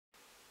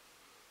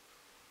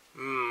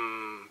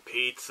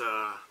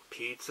Pizza.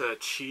 Pizza.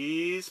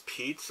 Cheese.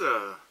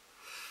 Pizza.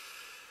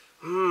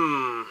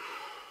 I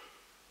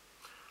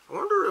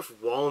wonder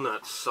if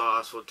walnut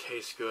sauce would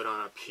taste good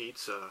on a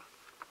pizza.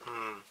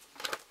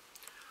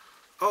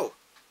 Oh,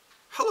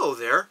 hello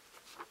there.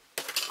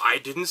 I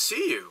didn't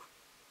see you.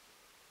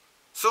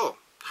 So,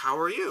 how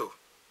are you?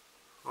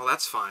 Well,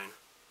 that's fine.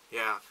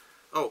 Yeah.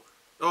 Oh,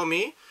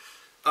 me?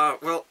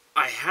 Well,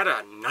 I had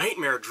a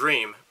nightmare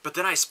dream, but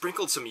then I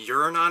sprinkled some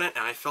urine on it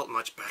and I felt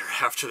much better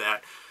after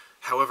that.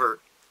 However,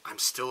 I'm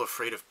still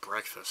afraid of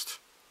breakfast.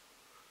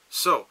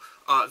 So,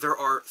 there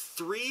are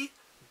 3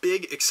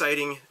 big,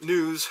 exciting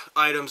news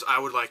items I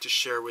would like to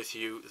share with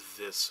you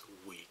this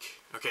week.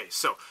 Okay,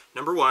 so,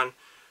 number 1,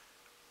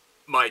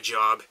 my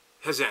job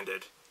has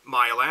ended.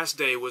 My last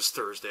day was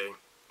Thursday,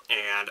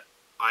 and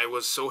I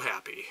was so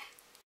happy.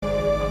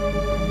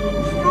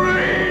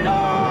 Freedom!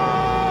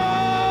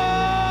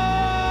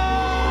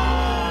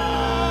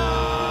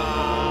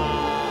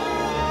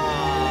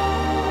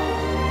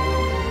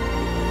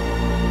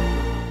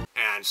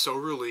 And so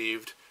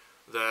relieved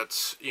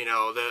that, you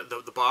know,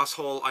 the boss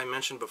hole I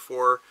mentioned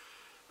before,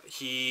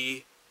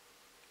 he's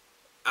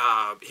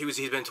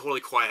been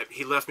totally quiet.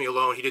 He left me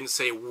alone. He didn't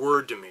say a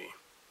word to me.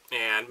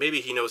 And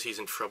maybe he knows he's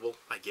in trouble,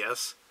 I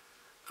guess.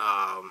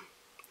 Yeah,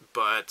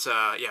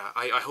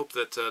 I hope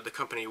that the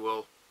company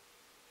will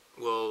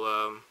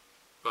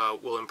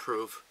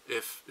improve,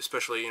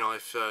 especially, you know,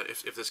 if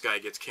this guy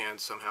gets canned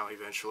somehow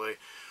eventually.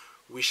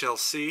 We shall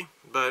see,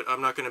 but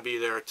I'm not going to be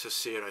there to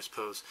see it, I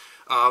suppose.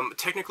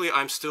 Technically,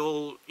 I'm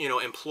still, you know,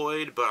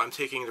 employed, but I'm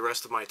taking the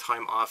rest of my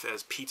time off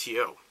as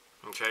PTO.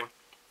 Okay.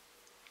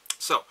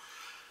 So,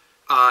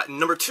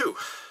 number 2,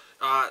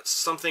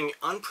 something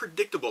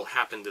unpredictable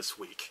happened this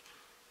week.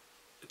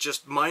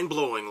 Just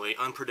mind-blowingly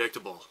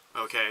unpredictable.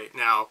 Okay.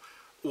 Now,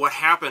 what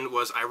happened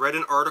was I read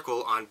an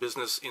article on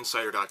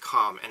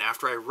BusinessInsider.com, and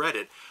after I read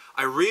it,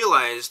 I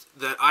realized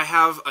that I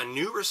have a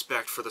new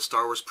respect for the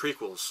Star Wars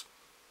prequels.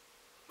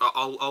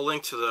 I'll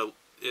link to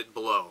it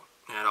below,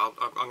 and I'm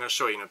going to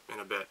show you in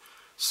a bit.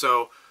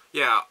 So,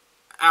 yeah,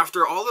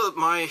 after all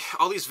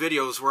these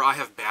videos where I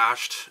have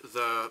bashed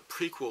the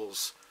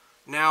prequels,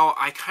 now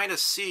I kind of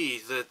see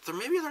that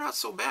maybe they're not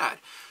so bad.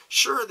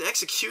 Sure, the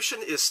execution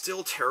is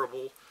still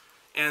terrible,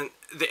 and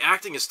the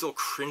acting is still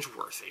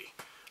cringeworthy,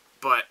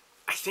 but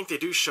I think they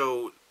do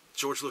show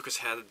George Lucas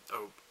had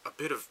a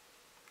bit of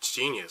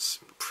genius,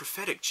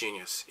 prophetic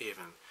genius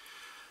even.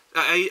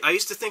 I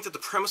used to think that the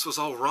premise was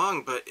all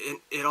wrong, but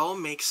it all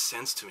makes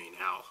sense to me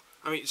now.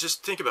 I mean,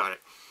 just think about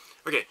it.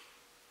 Okay,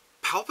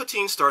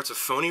 Palpatine starts a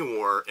phony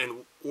war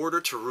in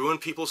order to ruin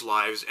people's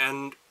lives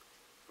and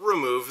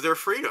remove their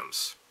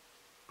freedoms.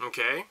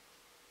 Okay?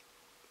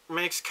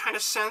 Makes kind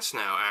of sense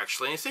now,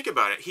 actually. And think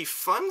about it. He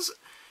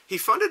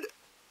funded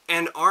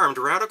and armed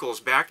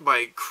radicals backed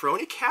by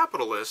crony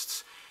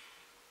capitalists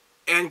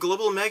and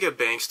global mega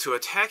banks to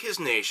attack his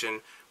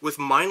nation with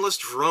mindless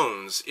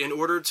drones in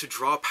order to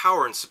draw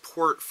power and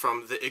support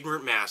from the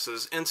ignorant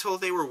masses until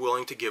they were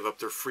willing to give up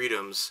their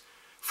freedoms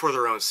for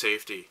their own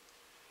safety.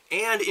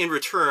 And in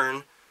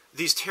return,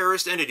 these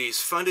terrorist entities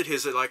funded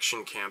his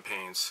election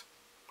campaigns.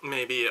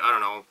 Maybe, I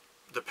don't know,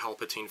 the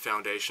Palpatine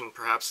Foundation,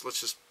 perhaps.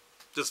 Let's just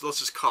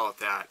call it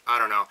that. I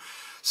don't know.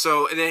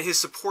 So, and then his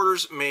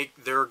supporters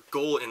make their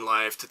goal in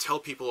life to tell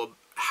people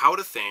how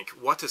to think,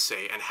 what to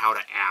say, and how to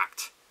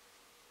act.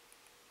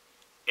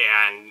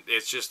 And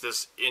it's just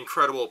this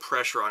incredible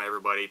pressure on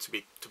everybody to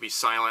be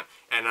silent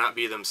and not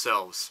be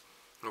themselves.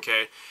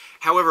 Okay?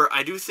 However,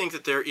 I do think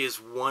that there is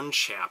one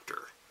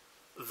chapter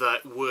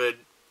that would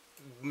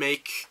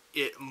make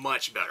it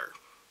much better.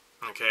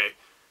 Okay?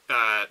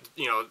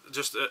 You know,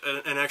 just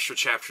an extra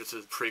chapter to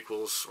the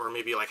prequels, or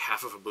maybe like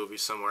half of a movie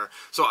somewhere.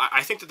 So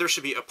I think that there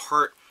should be a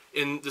part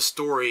in the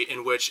story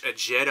in which a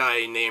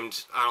Jedi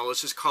named, I don't know,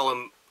 let's just call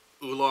him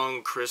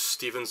Oolong Chris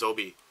Stevens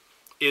Obi,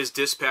 is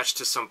dispatched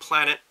to some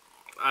planet,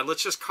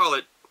 let's just call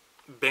it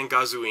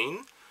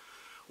Benghazuin,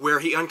 where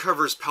he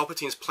uncovers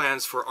Palpatine's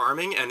plans for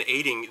arming and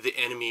aiding the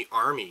enemy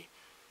army.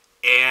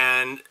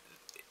 And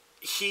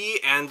he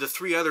and the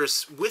 3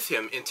 others with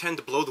him intend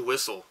to blow the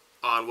whistle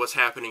on what's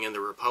happening in the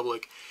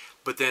Republic,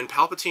 but then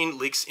Palpatine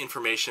leaks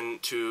information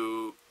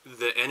to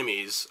the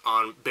enemies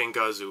on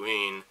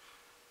Benghazuin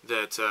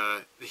that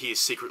he is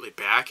secretly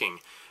backing.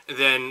 And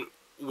then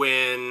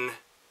when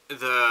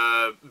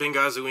the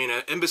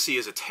Benghazuin embassy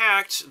is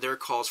attacked, their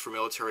calls for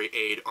military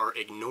aid are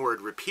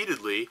ignored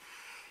repeatedly,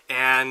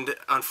 and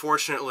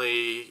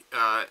unfortunately,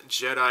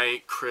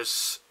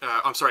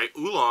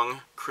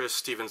 Oolong Chris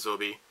Stevens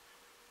Obi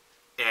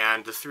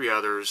and the 3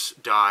 others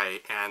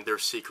die, and their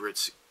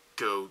secrets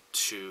go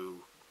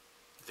to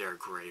their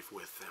grave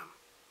with them.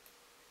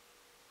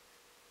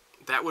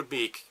 That would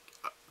make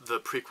the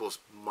prequels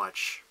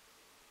much,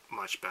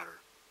 much better.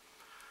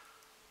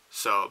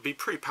 So it'd be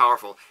pretty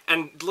powerful.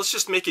 And let's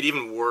just make it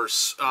even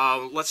worse.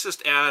 Let's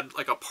just add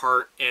like a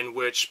part in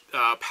which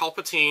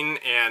Palpatine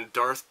and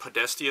Darth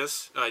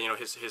Podestius, you know,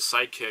 his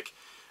sidekick,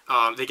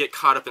 they get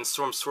caught up in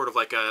some sort of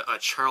like a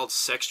child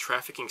sex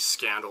trafficking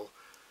scandal.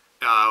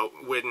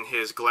 when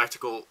his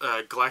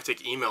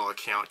galactic email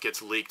account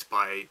gets leaked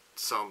by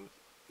some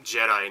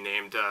Jedi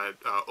named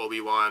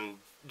Obi-Wan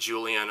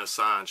Julian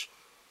Assange.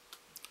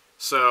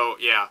 So,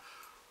 yeah.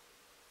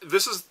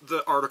 This is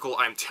the article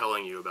I'm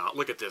telling you about.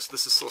 Look at this.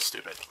 This is so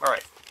stupid.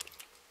 Alright.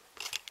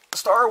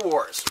 Star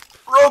Wars.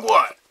 Rogue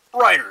One.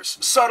 Writers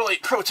subtly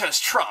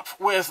protest Trump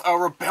with a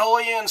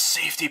rebellion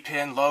safety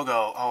pin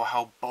logo. Oh,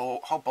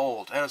 how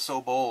bold. That is so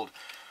bold.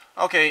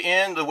 Okay,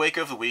 in the wake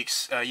of the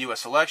week's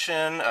U.S.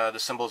 election, the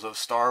symbols of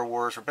Star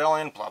Wars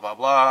rebellion, blah, blah,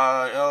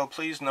 blah. Oh,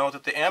 please note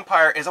that the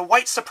Empire is a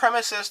white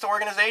supremacist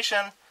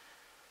organization.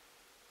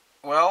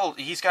 Well,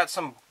 he's got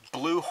some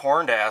blue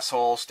horned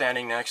asshole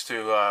standing next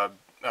to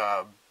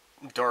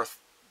Darth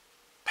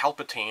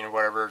Palpatine or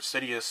whatever,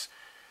 Sidious,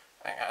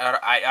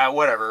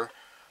 whatever.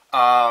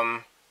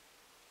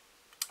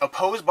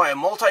 Opposed by a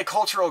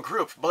multicultural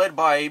group led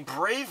by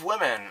brave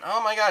women.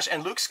 Oh my gosh,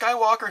 and Luke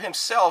Skywalker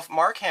himself,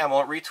 Mark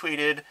Hamill,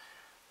 retweeted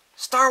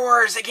Star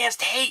Wars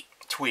against hate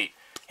tweet.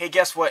 Hey,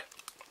 guess what,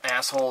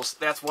 assholes?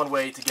 That's one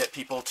way to get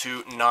people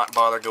to not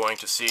bother going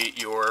to see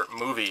your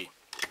movie.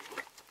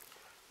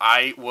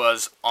 I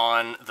was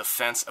on the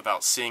fence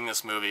about seeing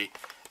this movie,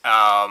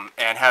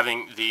 and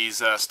having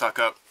these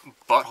stuck-up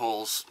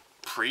buttholes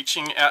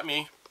preaching at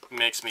me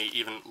makes me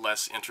even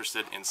less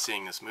interested in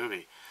seeing this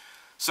movie.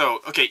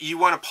 So, okay, you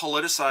want to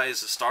politicize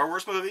the Star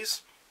Wars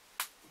movies?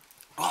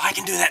 Well, I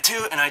can do that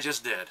too, and I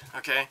just did,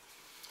 okay?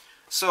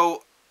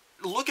 So,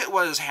 look at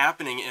what is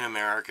happening in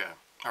America,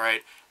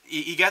 alright?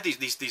 You got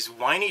these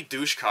whiny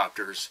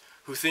douchecopters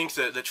who think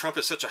that Trump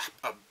is such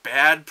a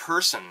bad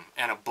person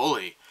and a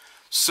bully.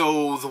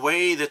 So, the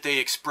way that they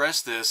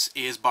express this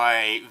is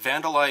by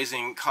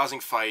vandalizing, causing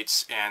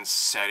fights, and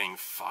setting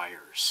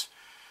fires.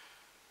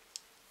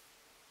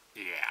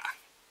 Yeah.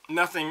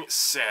 Nothing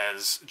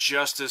says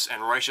justice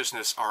and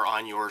righteousness are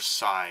on your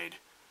side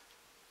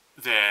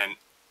than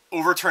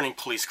overturning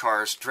police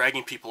cars,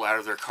 dragging people out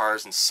of their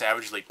cars, and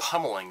savagely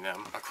pummeling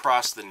them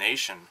across the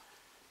nation,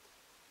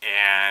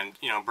 and,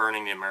 you know,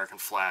 burning the American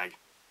flag.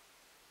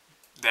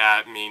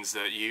 That means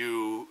that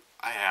you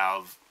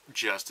have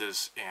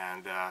justice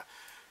and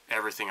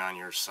everything on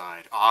your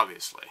side,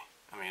 obviously.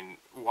 I mean,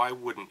 why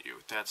wouldn't you?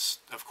 That's,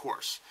 of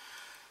course.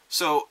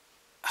 So,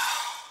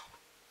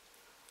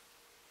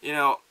 you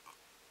know,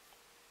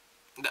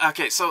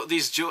 okay, so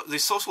these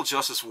social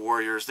justice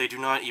warriors, they do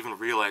not even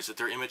realize that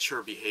their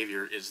immature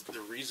behavior is the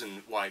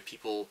reason why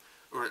people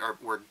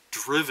were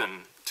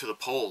driven to the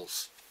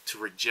polls to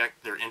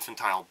reject their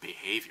infantile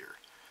behavior.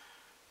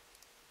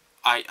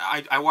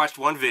 I watched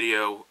one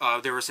video,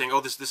 they were saying,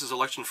 oh, this is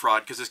election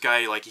fraud, because this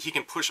guy, like, he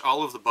can push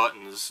all of the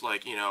buttons,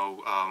 like, you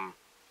know,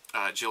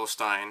 Jill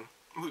Stein,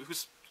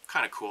 who's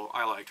kind of cool,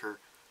 I liked her,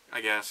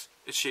 I guess.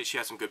 She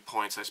had some good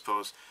points, I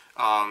suppose.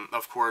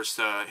 Of course,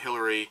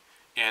 Hillary.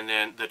 And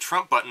then the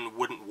Trump button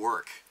wouldn't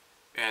work,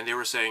 and they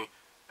were saying,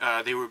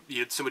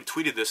 somebody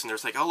tweeted this, and they're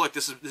like, oh look,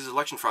 this is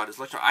election fraud. It's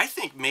election fraud. I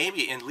think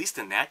maybe, at least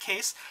in that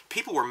case,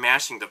 people were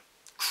mashing the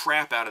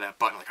crap out of that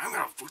button, like, I'm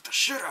gonna vote the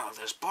shit out of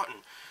this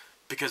button,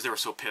 because they were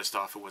so pissed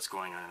off at what's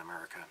going on in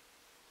America.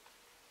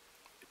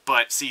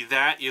 But see,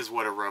 that is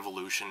what a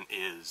revolution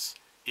is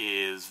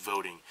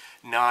voting,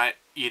 not,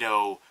 you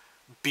know,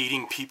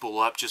 beating people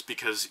up just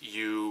because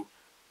you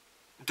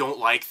don't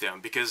like them,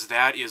 because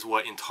that is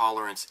what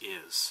intolerance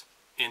is.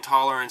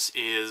 Intolerance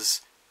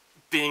is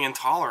being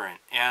intolerant,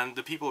 and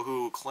the people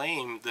who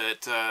claim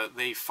that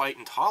they fight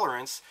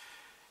intolerance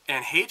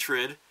and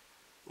hatred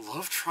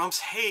love Trump's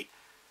hate.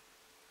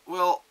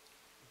 Well,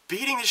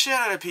 beating the shit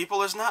out of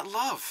people is not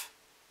love,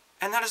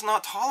 and that is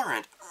not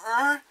tolerant.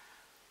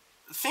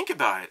 Think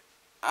about it.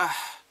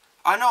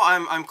 I know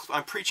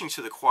I'm preaching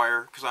to the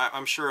choir, because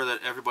I'm sure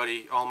that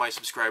everybody, all my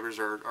subscribers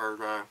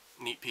are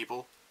neat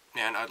people,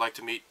 and I'd like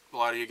to meet a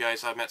lot of you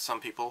guys. I've met some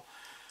people,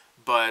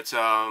 but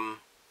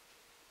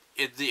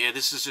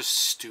this is just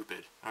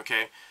stupid,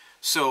 okay?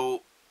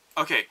 So,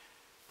 okay,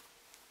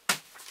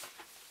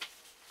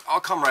 I'll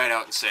come right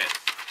out and say it.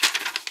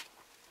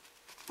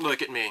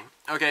 Look at me.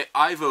 Okay,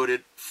 I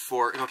voted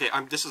for, okay,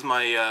 this is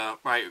my,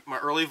 my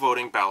early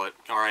voting ballot,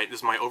 alright? This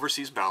is my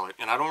overseas ballot,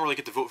 and I don't really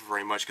get to vote for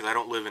very much because I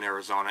don't live in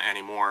Arizona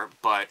anymore,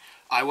 but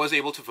I was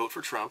able to vote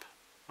for Trump,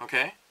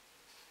 okay?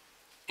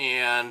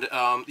 And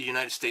the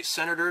United States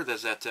Senator,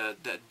 there's that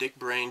dick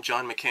brain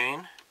John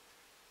McCain,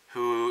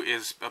 who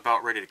is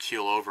about ready to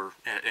keel over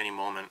at any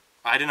moment.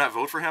 I did not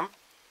vote for him,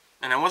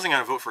 and I wasn't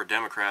going to vote for a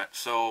Democrat,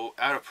 so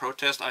out of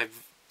protest, I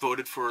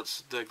voted for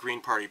the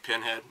Green Party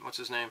pinhead. What's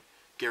his name?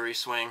 Gary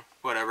Swing,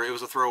 whatever. It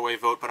was a throwaway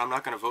vote, but I'm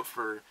not going to vote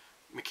for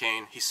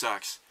McCain. He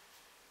sucks.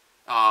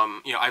 You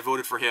know, I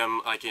voted for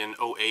him like in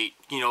 '08.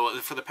 You know,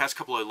 for the past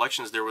couple of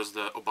elections, there was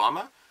the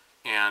Obama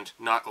and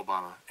not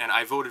Obama, and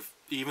I voted,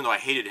 even though I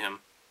hated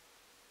him.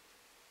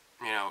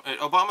 You know,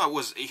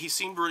 Obama he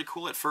seemed really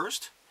cool at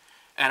first,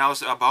 and I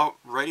was about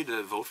ready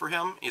to vote for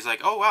him. He's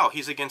like, oh wow,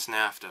 he's against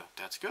NAFTA.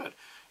 That's good.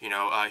 You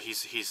know,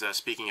 he's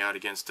speaking out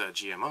against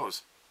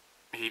GMOs.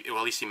 Well,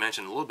 at least he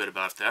mentioned a little bit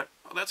about that.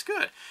 Well, that's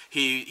good.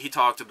 He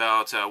talked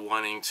about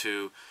wanting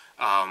to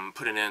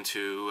put an end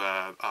to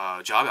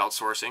job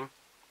outsourcing.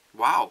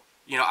 Wow,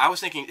 You know, I was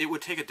thinking it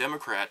would take a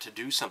Democrat to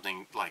do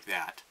something like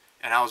that,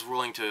 and I was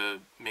willing to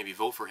maybe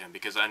vote for him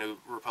because I knew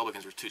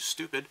Republicans were too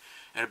stupid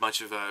and a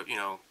bunch of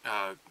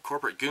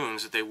corporate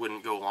goons that they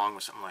wouldn't go along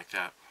with something like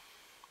that.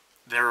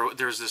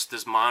 There's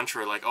this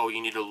mantra like, oh,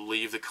 you need to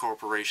leave the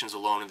corporations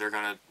alone, and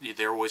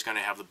they're always gonna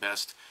have the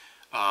best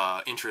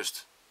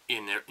interest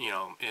in their,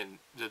 in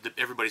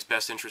everybody's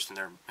best interest in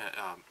their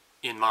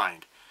in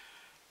mind.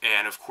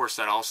 And of course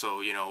that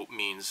also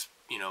means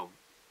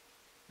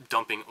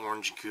dumping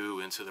orange goo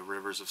into the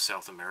rivers of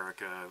South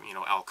America.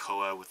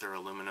 Alcoa with their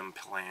aluminum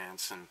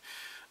plants, and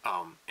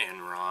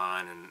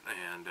Enron,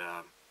 and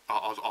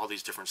all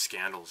these different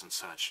scandals and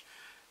such.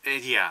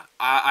 Yeah,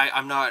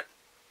 I'm not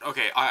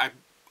okay.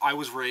 I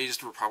was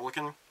raised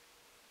Republican,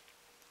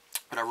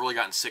 but I've really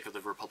gotten sick of the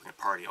Republican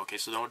Party. Okay,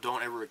 so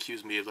don't ever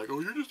accuse me of like, oh,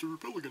 you're just a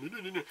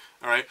Republican.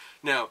 All right,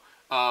 now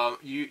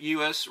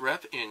U.S.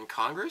 Rep in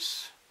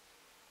Congress.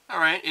 All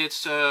right,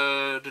 it's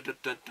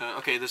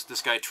okay.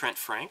 This guy Trent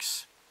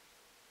Franks,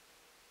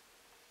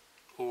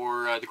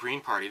 or the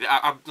Green Party.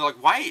 I'm like,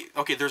 why?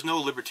 Okay, there's no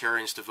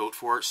libertarians to vote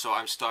for, so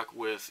I'm stuck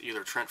with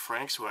either Trent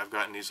Franks, who I've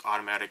gotten these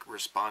automatic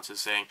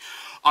responses saying,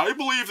 I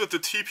believe that the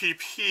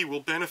TPP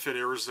will benefit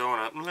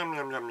Arizona.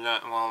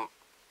 Well,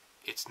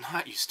 it's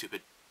not, you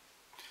stupid.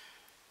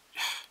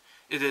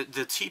 The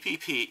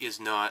TPP is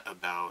not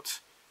about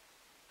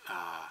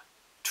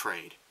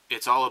trade.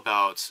 It's all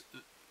about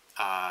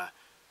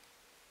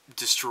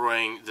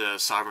destroying the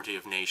sovereignty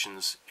of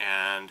nations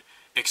and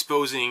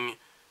exposing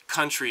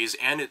countries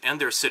and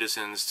their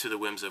citizens to the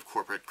whims of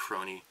corporate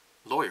crony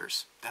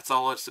lawyers. That's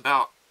all it's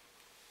about.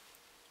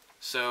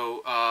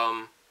 So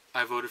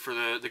I voted for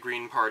the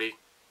Green Party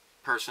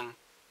person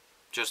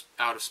just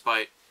out of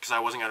spite, because I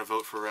wasn't going to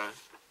vote for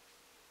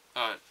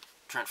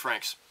Trent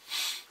Franks.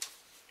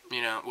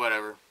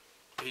 Whatever.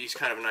 He's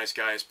kind of a nice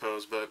guy, I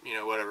suppose, but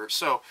whatever.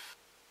 So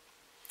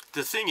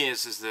the thing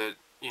is that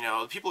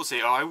people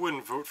say, oh, I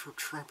wouldn't vote for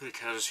Trump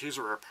because he's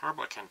a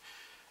Republican.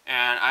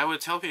 And I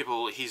would tell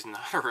people he's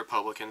not a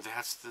Republican.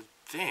 That's the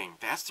thing.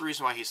 That's the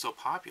reason why he's so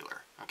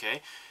popular,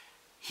 okay?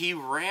 He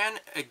ran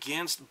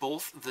against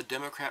both the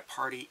Democrat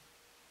Party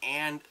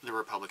and the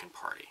Republican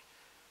Party.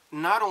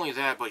 Not only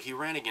that, but he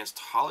ran against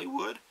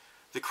Hollywood,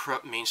 the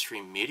corrupt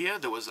mainstream media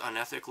that was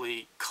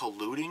unethically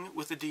colluding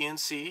with the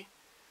DNC.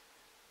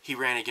 He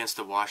ran against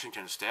the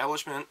Washington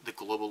establishment, the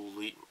global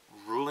elite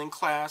ruling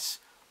class,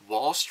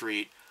 Wall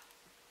Street,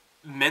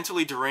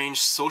 mentally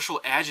deranged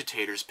social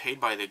agitators paid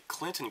by the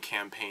Clinton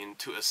campaign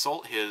to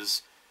assault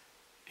his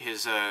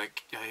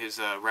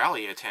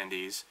rally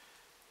attendees.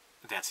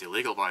 That's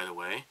illegal, by the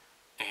way,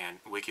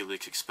 and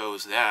WikiLeaks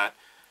exposed that.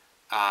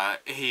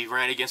 He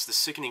ran against the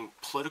sickening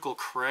political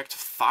correct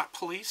thought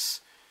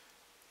police,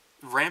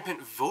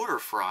 rampant voter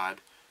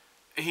fraud.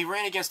 He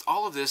ran against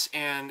all of this,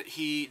 and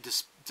he,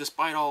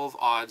 despite all of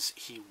odds,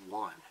 he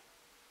won.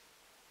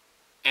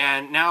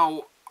 And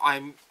now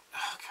I'm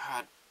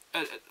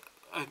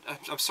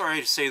sorry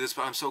to say this,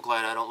 but I'm so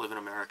glad I don't live in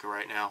America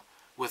right now,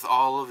 with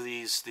all of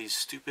these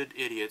stupid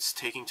idiots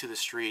taking to the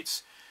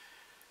streets.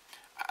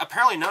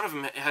 Apparently none of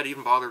them had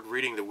even bothered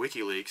reading the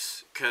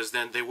WikiLeaks, because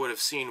then they would have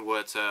seen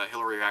what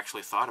Hillary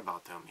actually thought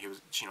about them.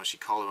 She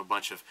called them a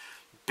bunch of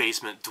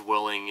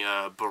basement-dwelling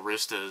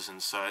baristas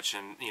and such,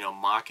 and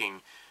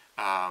mocking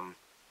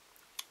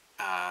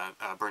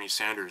Bernie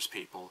Sanders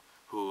people,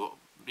 who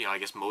I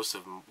guess most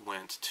of them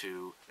went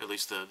to, at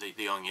least the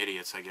young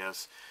idiots, I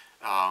guess.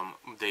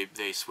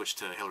 They switched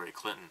to Hillary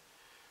Clinton.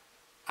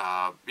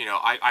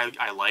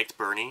 I liked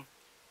Bernie.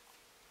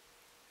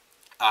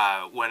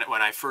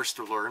 When I first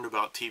learned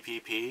about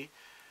TPP,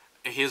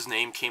 his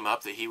name came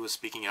up that he was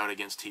speaking out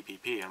against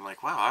TPP. I'm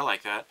like, wow, I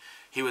like that.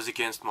 He was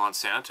against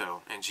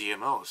Monsanto and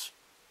GMOs.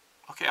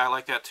 Okay, I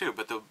like that too.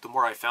 But the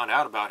more I found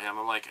out about him,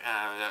 I'm like,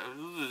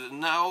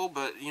 no,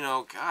 but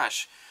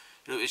gosh,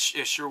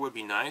 it sure would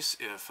be nice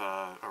if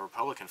a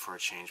Republican for a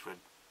change would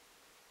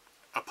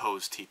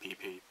oppose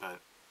TPP,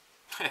 but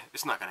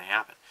it's not going to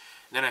happen.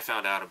 And then I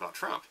found out about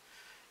Trump,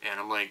 and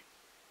I'm like,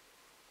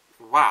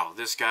 wow,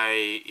 this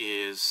guy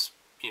is,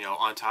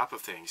 on top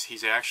of things.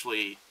 He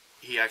actually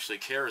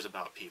cares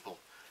about people,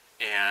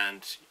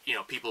 and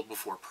people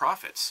before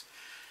profits.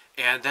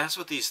 And that's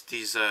what these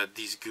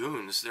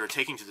goons that are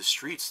taking to the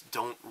streets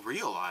don't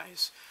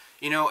realize.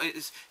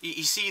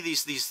 You see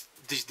these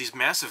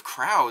massive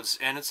crowds,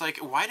 and it's like,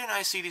 why didn't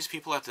I see these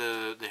people at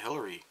the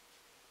Hillary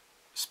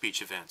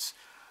speech events?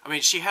 I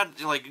mean, she had,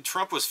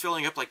 Trump was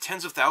filling up,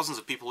 tens of thousands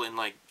of people in,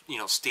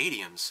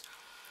 stadiums.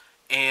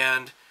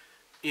 And,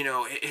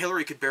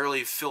 Hillary could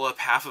barely fill up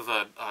half of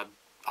a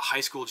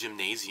high school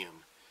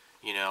gymnasium,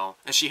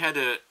 And she had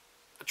to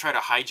try to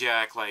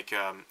hijack,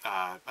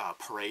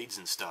 parades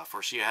and stuff.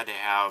 Or she had to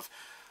have,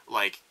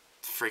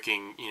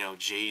 freaking,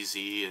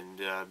 Jay-Z and,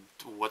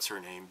 what's her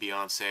name,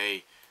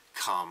 Beyonce,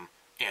 come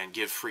and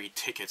give free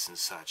tickets and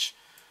such.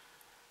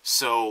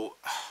 So,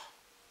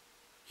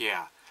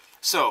 yeah.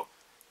 So,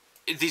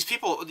 these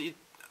people,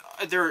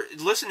 they're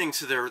listening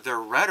to their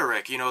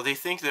rhetoric. They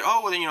think that,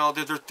 oh, well,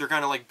 they're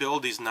going to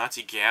build these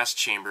Nazi gas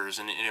chambers,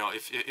 and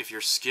if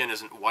your skin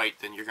isn't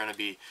white, then you're going to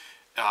be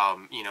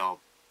you know,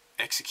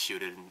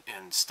 executed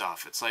and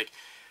stuff. It's like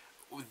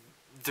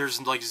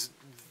there's like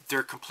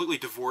they're completely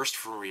divorced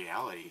from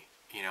reality.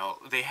 You know,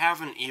 they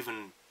haven't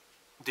even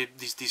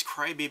these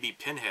crybaby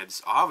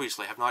pinheads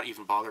obviously have not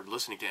even bothered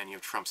listening to any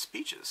of Trump's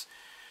speeches.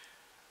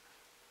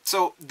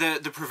 So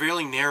the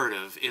prevailing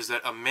narrative is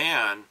that a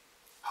man,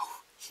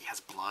 oh, he has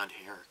blonde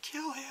hair,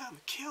 kill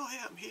him, kill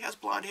him. He has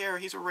blonde hair.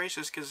 He's a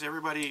racist because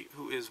everybody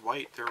who is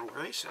white, they're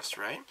racist,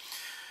 right?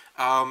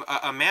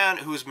 A man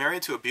who is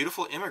married to a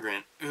beautiful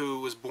immigrant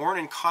who was born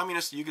in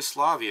communist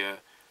Yugoslavia,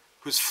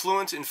 who's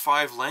fluent in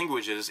 5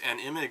 languages and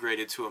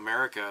immigrated to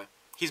America.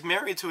 He's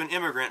married to an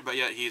immigrant, but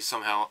yet he's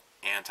somehow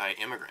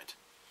anti-immigrant.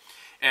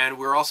 And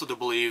we're also to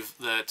believe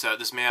that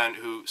this man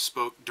who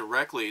spoke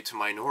directly to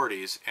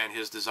minorities and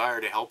his desire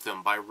to help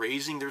them by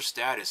raising their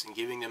status and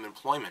giving them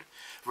employment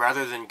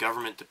rather than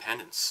government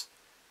dependence,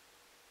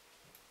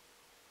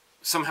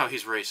 somehow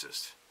he's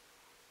racist.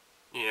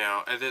 You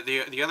know,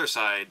 the other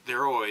side,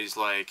 they're always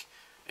like,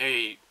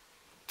 hey,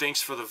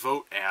 thanks for the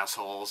vote,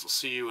 assholes. I'll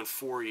see you in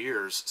 4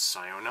 years.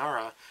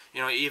 Sayonara.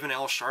 You know, even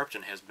Al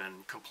Sharpton has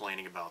been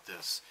complaining about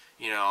this.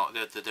 You know,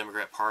 that the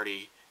Democrat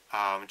Party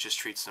just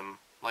treats them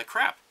like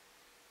crap.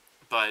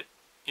 But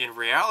in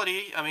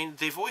reality, I mean,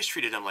 they've always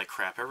treated them like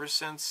crap ever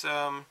since,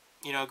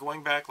 you know,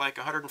 going back like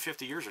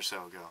 150 years or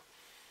so ago.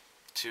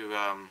 To,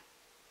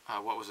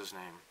 what was his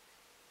name?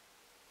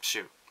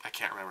 Shoot, I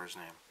can't remember his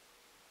name.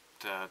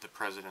 The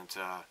president,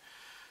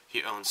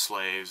 he owned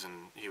slaves,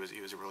 and he was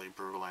a really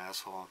brutal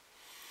asshole.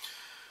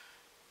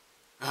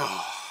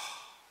 Oh,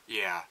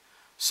 yeah.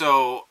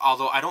 So,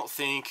 although I don't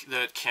think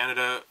that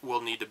Canada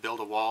will need to build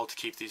a wall to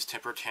keep these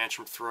temper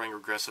tantrum throwing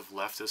regressive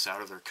leftists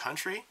out of their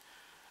country,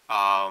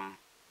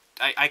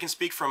 I can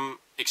speak from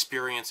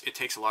experience. It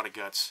takes a lot of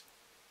guts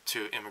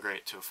to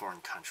immigrate to a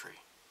foreign country.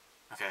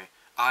 Okay,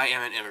 I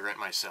am an immigrant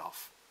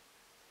myself.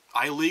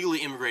 I legally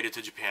immigrated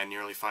to Japan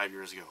nearly 5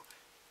 years ago.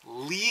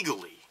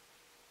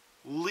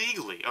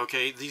 Legally,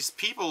 okay? These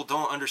people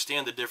don't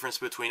understand the difference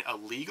between a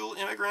legal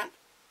immigrant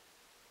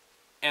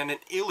and an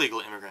illegal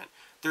immigrant.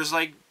 There's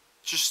like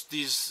just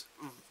these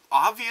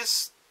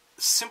obvious,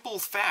 simple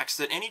facts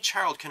that any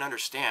child can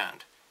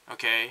understand,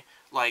 okay?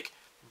 Like,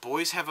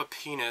 boys have a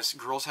penis,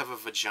 girls have a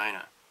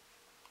vagina,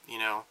 you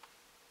know?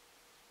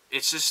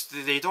 It's just,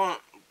 they don't,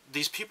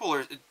 these people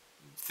are,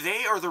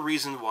 they are the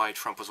reason why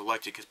Trump was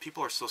elected, because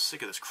people are so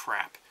sick of this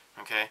crap,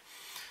 okay?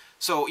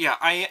 So, yeah,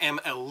 I am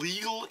a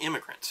legal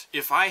immigrant.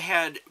 If I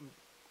had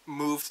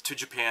moved to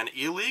Japan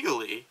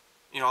illegally,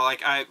 you know,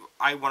 like,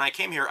 when I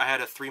came here, I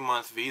had a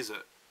 3-month visa,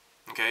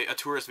 okay, a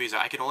tourist visa.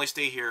 I could only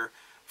stay here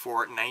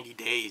for 90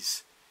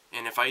 days,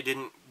 and if I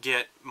didn't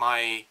get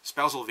my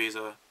spousal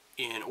visa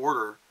in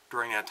order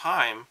during that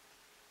time,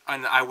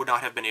 and I would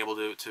not have been able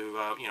to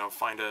you know,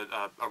 find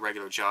a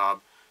regular job,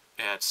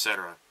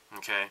 etc.,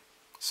 okay?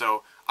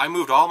 So, I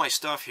moved all my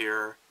stuff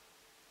here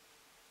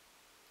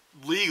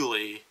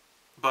legally,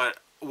 but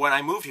when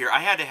I moved here, I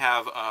had to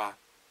have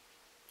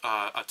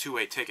a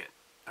two-way ticket,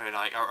 I mean,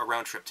 like a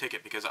round-trip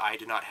ticket, because I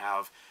did not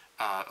have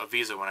a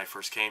visa when I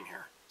first came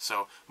here.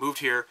 So moved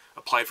here,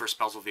 applied for a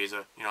spousal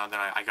visa, you know, and then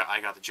I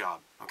got the job.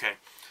 Okay,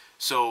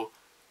 so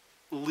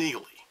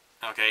legally,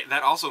 okay,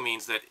 that also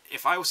means that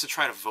if I was to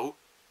try to vote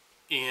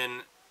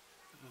in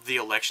the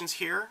elections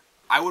here,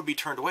 I would be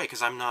turned away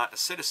because I'm not a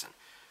citizen,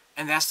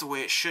 and that's the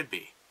way it should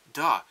be.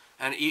 Duh.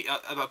 And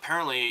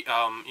apparently,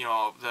 you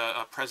know,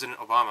 the President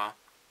Obama,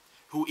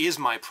 who is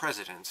my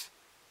president,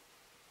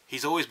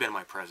 he's always been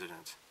my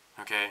president,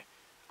 okay?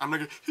 I'm not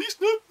gonna, he's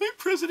not my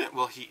president.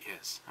 Well, he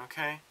is,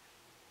 okay?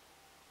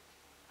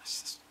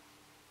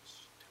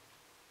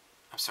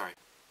 I'm sorry.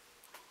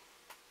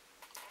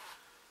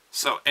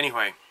 So,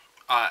 anyway,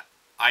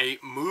 I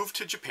moved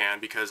to Japan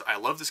because I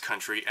love this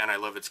country and I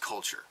love its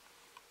culture.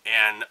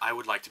 And I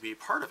would like to be a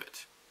part of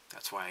it.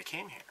 That's why I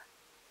came here.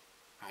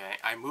 Okay?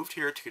 I moved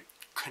here to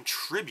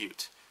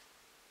contribute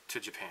to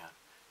Japan,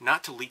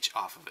 not to leech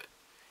off of it.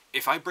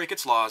 If I break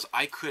its laws,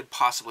 I could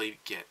possibly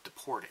get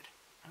deported.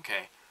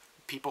 Okay?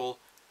 People,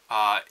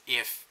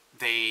 if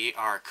they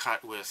are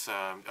caught with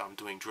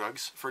doing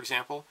drugs, for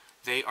example,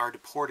 they are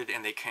deported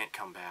and they can't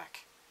come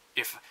back.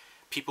 If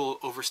people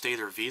overstay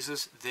their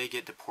visas, they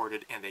get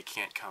deported and they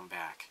can't come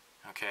back.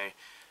 Okay?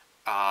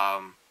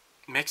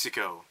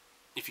 Mexico,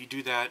 if you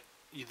do that,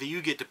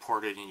 you get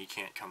deported and you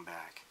can't come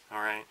back.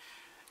 Alright?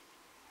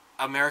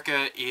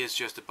 America is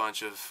just a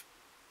bunch of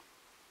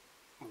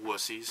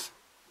wussies,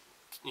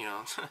 you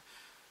know,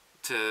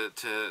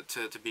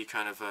 to be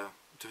kind of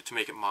to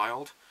make it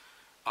mild.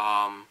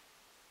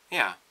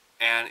 Yeah,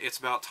 and it's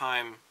about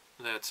time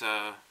that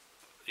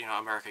you know,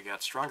 America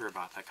got stronger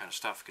about that kind of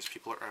stuff, because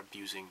people are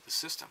abusing the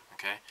system.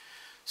 Okay,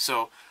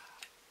 so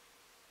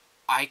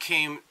I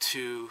came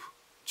to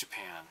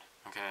Japan.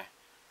 Okay,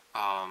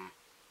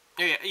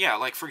 yeah,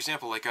 like for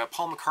example, like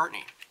Paul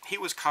McCartney, he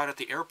was caught at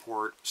the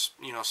airport,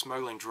 you know,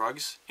 smuggling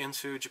drugs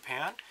into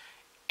Japan,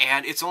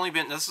 and it's only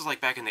been, this is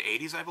like back in the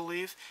 80s, I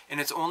believe, and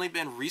it's only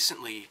been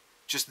recently,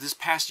 just this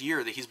past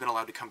year, that he's been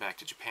allowed to come back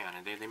to Japan,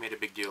 and they made a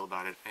big deal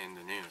about it in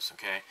the news.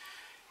 Okay,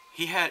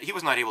 he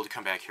was not able to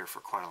come back here for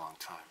quite a long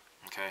time.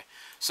 Okay,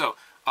 so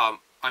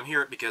I'm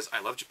here because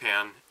I love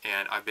Japan,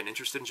 and I've been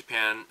interested in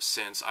Japan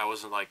since I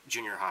was in like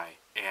junior high,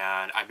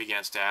 and I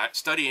began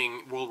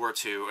studying World War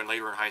II, and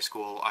later in high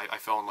school I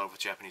fell in love with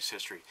Japanese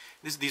history.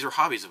 These are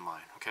hobbies of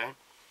mine. Okay,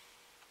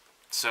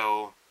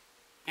 so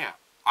yeah,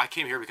 I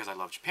came here because I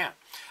love Japan.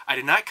 I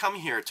did not come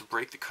here to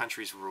break the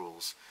country's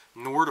rules,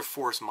 nor to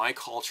force my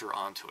culture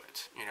onto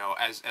it. You know,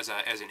 as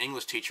an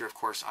English teacher, of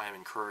course, I am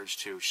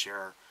encouraged to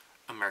share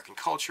American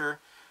culture.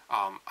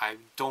 I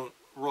don't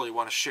really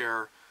want to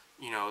share,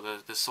 you know,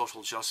 the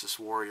social justice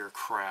warrior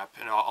crap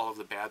and all of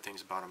the bad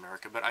things about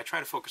America, but I try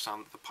to focus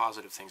on the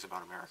positive things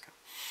about America.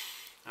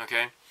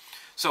 Okay?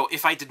 So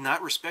if I did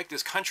not respect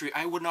this country,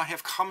 I would not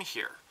have come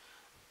here.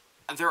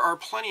 There are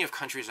plenty of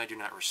countries I do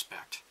not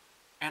respect,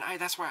 and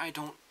that's why I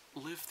don't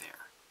live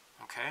there.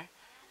 Okay?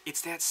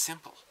 It's that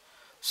simple.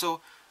 So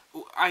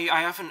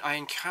I often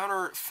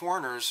encounter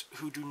foreigners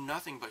who do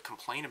nothing but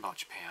complain about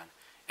Japan,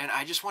 and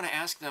I just want to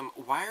ask them,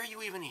 why are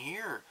you even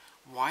here?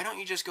 Why don't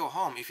you just go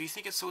home? If you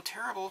think it's so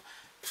terrible,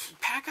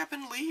 pack up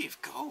and leave.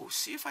 Go.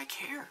 See if I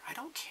care. I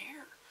don't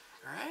care.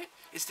 Alright?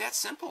 It's that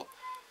simple.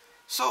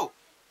 So,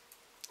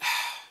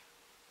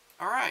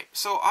 alright.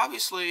 So,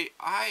 obviously,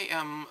 I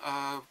am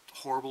a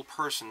horrible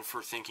person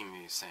for thinking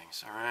these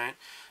things. Alright?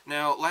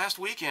 Now, last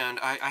weekend,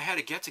 I had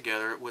a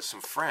get-together with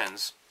some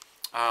friends.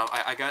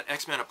 I got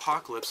X-Men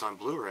Apocalypse on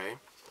Blu-ray.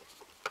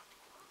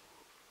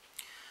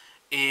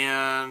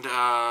 And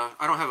I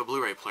don't have a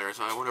Blu-ray player,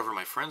 so I went over to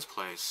my friend's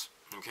place,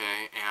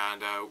 okay,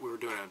 and we were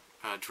doing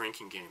a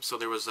drinking game. So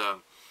there was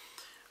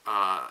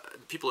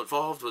people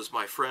involved was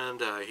my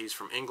friend, he's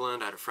from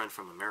England, I had a friend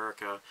from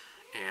America,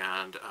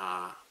 and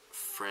a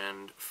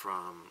friend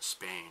from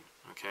Spain,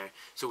 okay.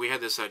 So we had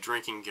this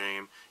drinking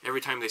game. Every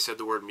time they said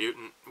the word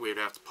mutant, we'd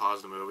have to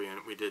pause the movie,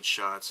 and we did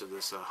shots of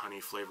this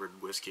honey-flavored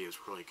whiskey. It was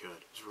really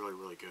good. It was really,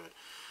 really good.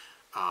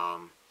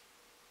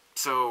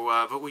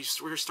 But we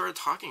started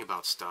talking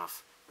about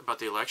stuff, about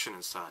the election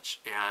and such,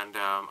 and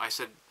I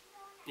said,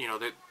 you know,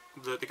 that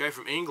the guy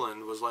from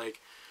England was like,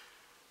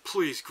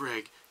 please,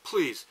 Greg,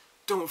 please,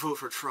 don't vote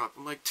for Trump.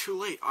 I'm like, too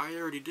late, I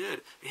already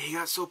did. And he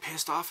got so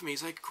pissed off at me,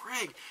 he's like,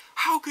 Greg,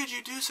 how could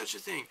you do such a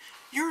thing?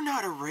 You're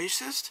not a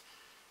racist.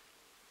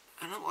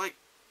 And I'm like,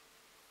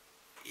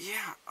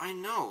 yeah, I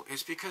know,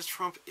 it's because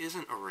Trump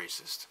isn't a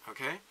racist,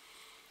 okay?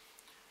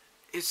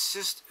 It's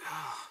just,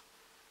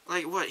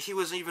 like, what? He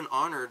was even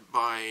honored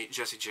by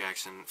Jesse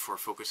Jackson for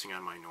focusing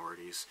on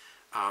minorities.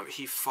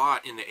 He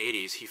fought in the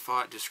 80s. He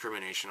fought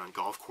discrimination on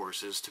golf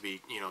courses to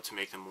be, you know, to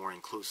make them more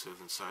inclusive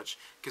and such,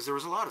 because there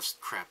was a lot of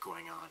crap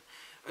going on.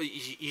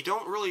 You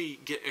don't really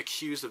get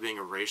accused of being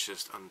a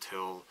racist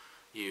until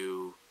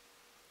you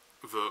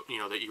vote, you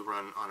know, that you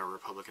run on a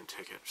Republican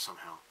ticket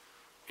somehow.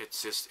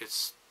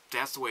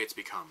 That's the way it's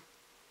become.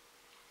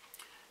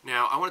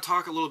 Now, I want to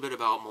talk a little bit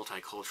about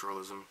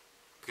multiculturalism,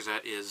 because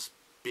that is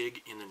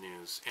big in the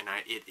news, and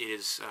it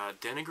is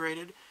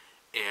denigrated,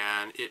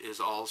 and it is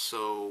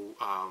also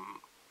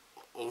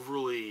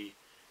overly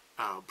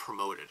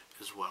promoted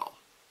as well.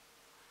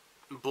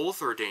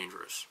 Both are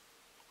dangerous.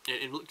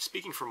 And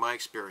speaking from my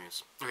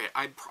experience, okay,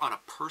 on a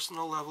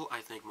personal level,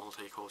 I think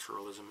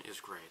multiculturalism is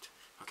great.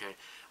 Okay,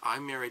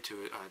 I'm married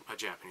to a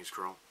Japanese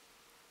girl.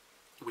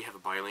 We have a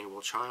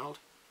bilingual child.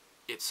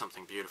 It's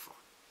something beautiful.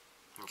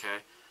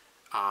 Okay.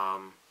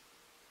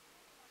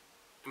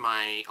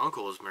 My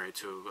uncle is married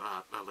to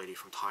a lady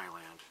from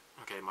Thailand.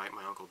 Okay, my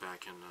uncle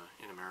back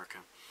in America.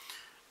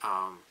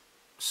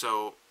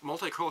 So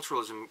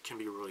multiculturalism can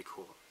be really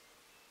cool.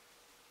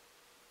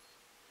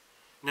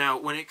 Now,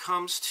 when it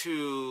comes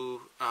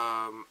to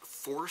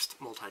forced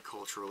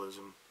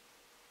multiculturalism,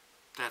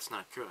 that's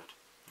not good.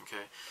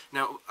 Okay.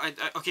 Now,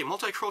 okay,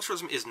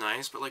 multiculturalism is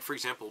nice, but like for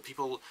example,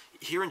 people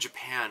here in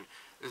Japan,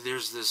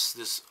 there's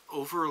this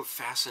over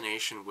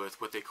fascination with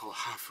what they call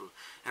hafu,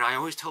 and I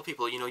always tell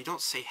people, you know, you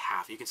don't say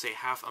half. You can say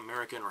half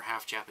American or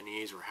half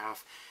Japanese or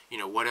half, you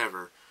know,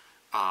 whatever.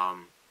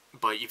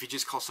 But if you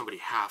just call somebody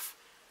half,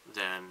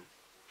 then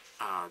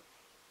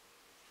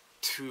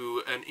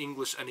to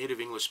a native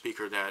English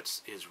speaker,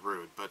 that is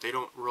rude. But they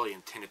don't really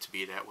intend it to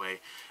be that way.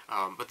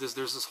 But there's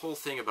this whole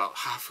thing about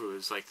hafu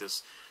is like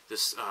this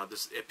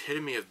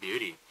epitome of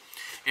beauty,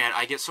 and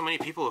I get so many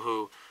people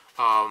who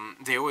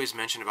they always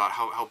mention about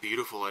how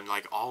beautiful, and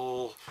like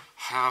all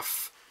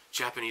half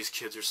Japanese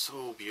kids are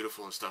so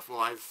beautiful and stuff. Well,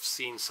 I've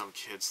seen some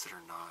kids that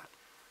are not.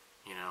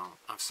 You know,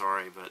 I'm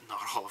sorry, but not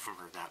all of them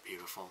are that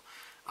beautiful.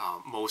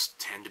 Most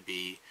tend to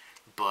be,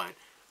 but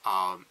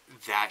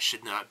that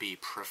should not be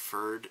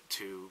preferred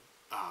to,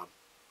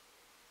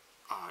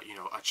 you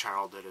know, a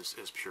child that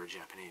is pure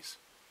Japanese.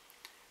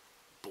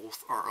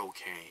 Both are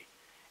okay,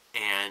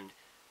 and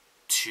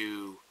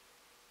to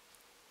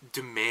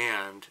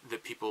demand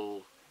that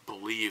people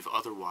believe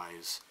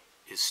otherwise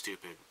is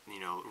stupid. You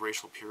know,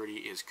 racial purity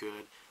is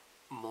good.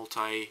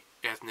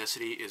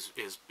 Multi-ethnicity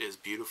is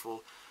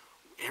beautiful.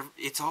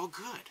 It's all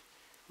good.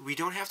 We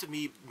don't have to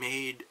be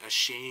made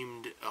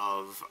ashamed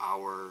of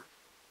our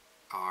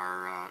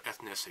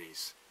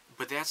ethnicities.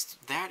 But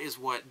that is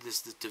what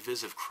this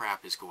divisive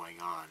crap is going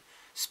on.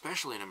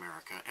 especially in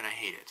America, and I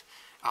hate it.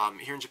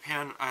 Here in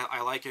Japan,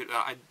 I like it.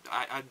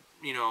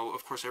 You know,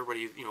 of course,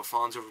 everybody, you know,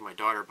 fawns over my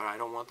daughter, but I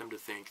don't want them to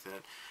think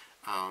that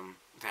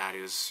that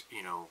is,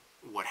 you know,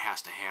 what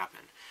has to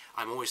happen.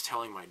 I'm always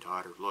telling my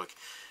daughter, look,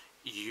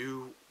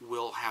 you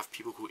will have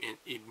people who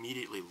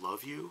immediately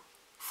love you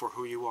for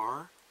who you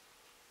are,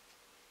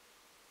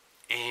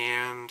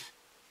 and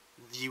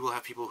you will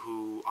have people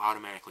who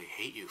automatically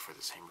hate you for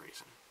the same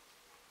reason.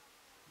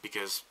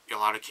 Because a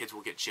lot of kids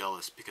will get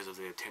jealous because of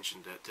the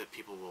attention that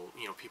people will,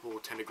 you know, people will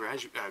tend to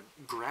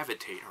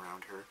gravitate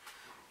around her.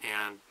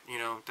 And, you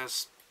know,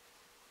 that's,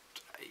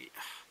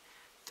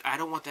 I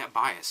don't want that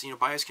bias. You know,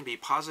 bias can be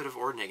positive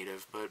or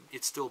negative, but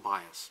it's still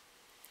bias.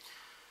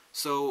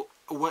 So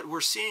what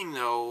we're seeing,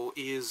 though,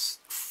 is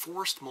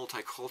forced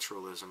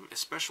multiculturalism,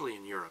 especially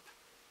in Europe.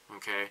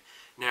 Okay?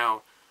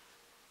 Now,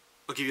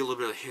 I'll give you a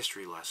little bit of a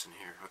history lesson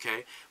here,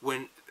 okay?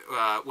 When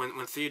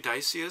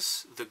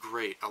Theodosius the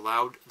Great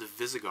allowed the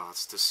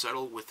Visigoths to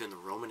settle within the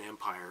Roman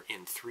Empire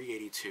in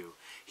 382,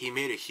 he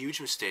made a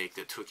huge mistake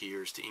that took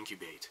years to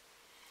incubate.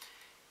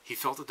 He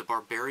felt that the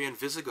barbarian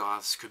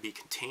Visigoths could be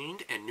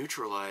contained and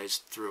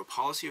neutralized through a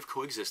policy of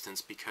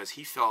coexistence because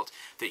he felt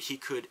that he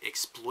could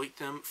exploit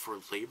them for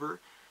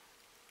labor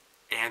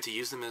and to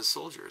use them as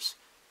soldiers.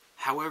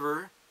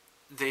 However,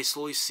 they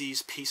slowly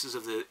seized pieces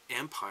of the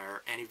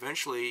empire, and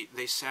eventually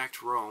they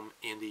sacked Rome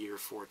in the year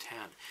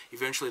 410.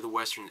 Eventually the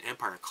Western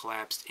Empire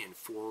collapsed in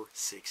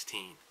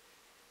 416.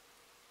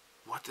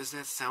 What does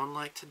that sound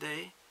like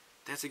today?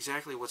 That's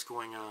exactly what's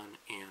going on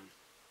in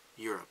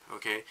Europe,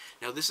 okay?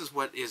 Now this is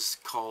what is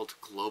called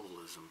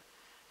globalism,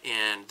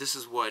 and this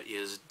is what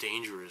is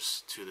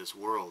dangerous to this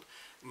world.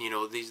 You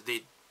know, this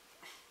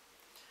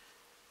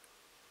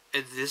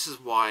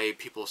is why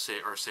people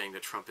are saying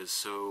that Trump is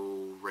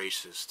so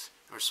racist,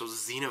 or so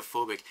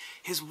xenophobic.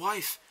 His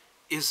wife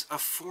is a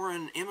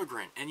foreign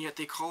immigrant, and yet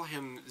they call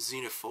him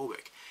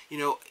xenophobic. You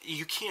know,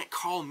 you can't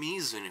call me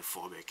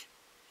xenophobic.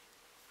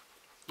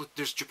 Look,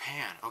 there's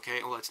Japan,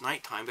 okay? Well, it's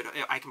nighttime, but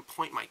I can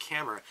point my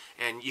camera,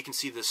 and you can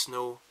see the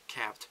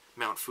snow-capped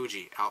Mount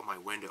Fuji out my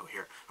window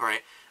here. All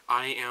right,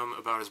 I am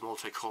about as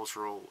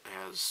multicultural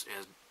as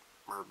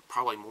or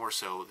probably more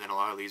so than a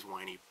lot of these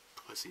whiny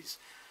pussies.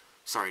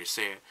 Sorry to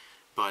say it.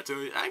 But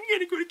I'm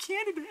gonna go to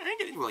Canada.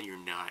 Well, you're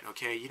not,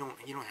 okay? You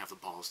don't have the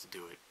balls to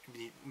do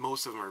it.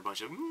 Most of them are a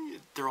bunch of,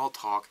 they're all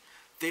talk.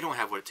 They don't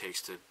have what it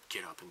takes to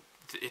get up, and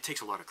it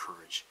takes a lot of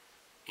courage.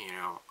 You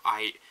know,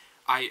 I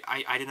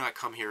did not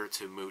come here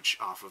to mooch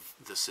off of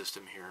the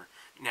system here.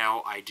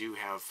 Now I do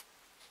have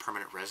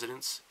permanent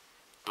residence,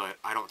 but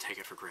I don't take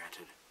it for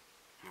granted.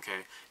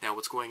 Okay. Now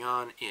what's going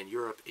on in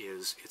Europe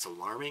is it's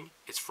alarming,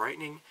 it's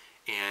frightening.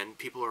 And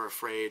people are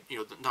afraid, you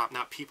know,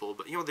 not people,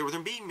 but, you know, they're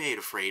being made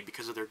afraid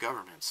because of their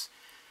governments.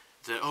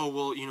 That, oh,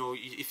 well, you know,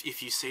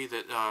 if you say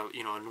that,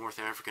 you know, a North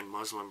African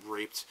Muslim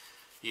raped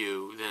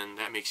you, then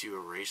that makes you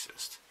a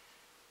racist.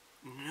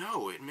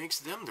 No, it makes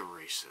them the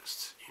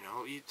racist, you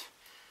know.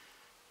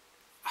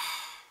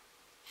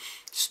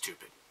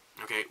 Stupid,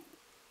 okay?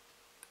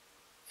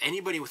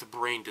 Anybody with a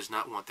brain does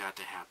not want that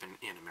to happen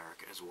in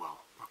America as well,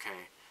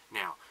 okay?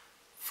 Now,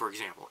 for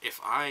example, if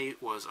I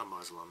was a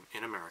Muslim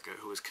in America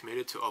who was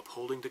committed to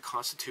upholding the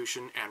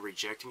Constitution and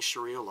rejecting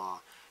Sharia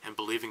law and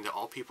believing that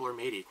all people are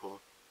made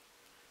equal,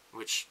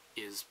 which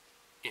is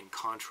in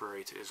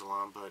contrary to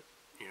Islam, but,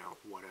 you know,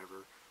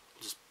 whatever,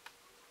 just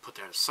put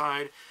that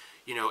aside.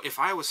 You know, if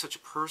I was such a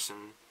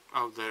person,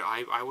 that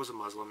I was a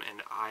Muslim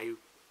and I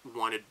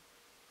wanted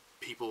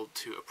people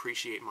to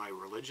appreciate my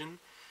religion,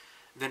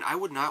 then I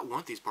would not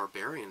want these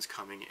barbarians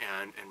coming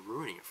and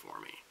ruining it for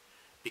me.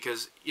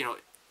 Because, you know,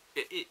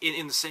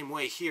 in the same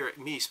way here,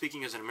 me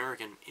speaking as an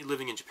American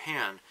living in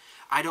Japan,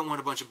 I don't want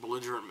a bunch of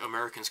belligerent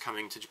Americans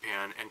coming to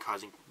Japan and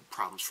causing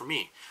problems for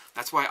me.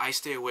 That's why I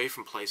stay away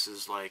from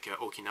places like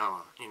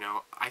Okinawa. You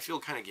know, I feel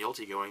kind of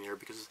guilty going there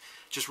because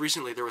just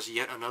recently there was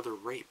yet another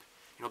rape.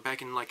 You know,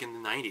 back in the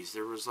 90s,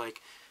 there was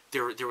like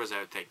there was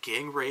that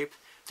gang rape.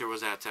 There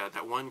was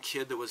that one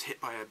kid that was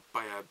hit by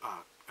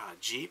a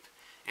jeep,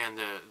 and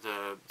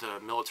the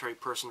military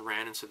person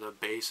ran into the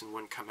base and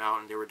wouldn't come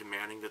out, and they were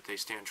demanding that they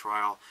stand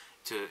trial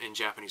in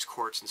Japanese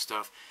courts and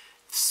stuff.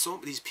 So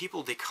these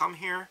people, they come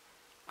here,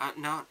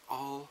 not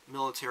all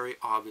military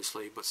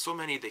obviously, but so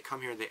many, they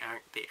come here, they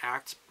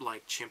act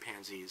like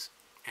chimpanzees,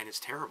 and it's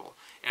terrible.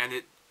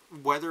 And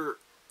whether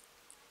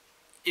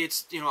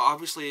it's, you know,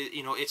 obviously,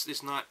 you know,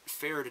 it's not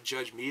fair to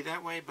judge me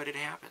that way, but it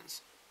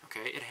happens.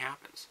 Okay, it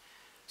happens.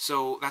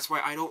 So that's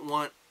why I don't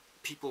want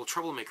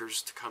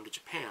troublemakers to come to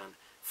Japan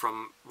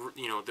from,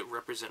 you know, that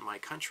represent my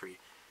country.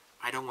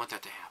 I don't want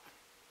that to happen.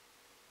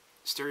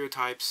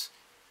 Stereotypes,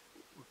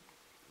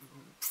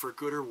 for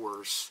good or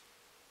worse,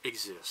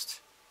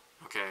 exist.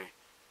 Okay?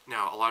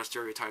 Now, a lot of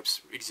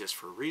stereotypes exist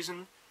for a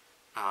reason.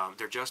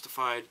 They're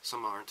justified,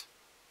 some aren't,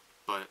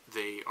 but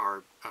they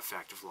are a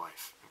fact of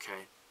life.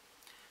 Okay?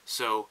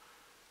 So,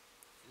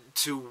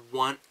 to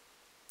want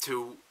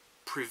to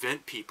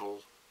prevent people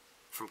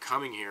from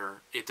coming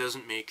here, it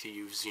doesn't make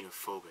you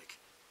xenophobic.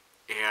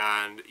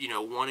 and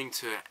wanting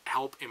to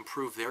help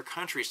improve their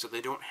country so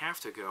they don't have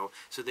to go,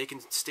 so they can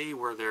stay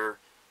where they're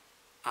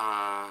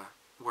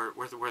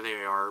where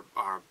they are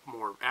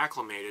more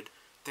acclimated.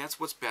 That's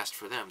what's best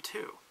for them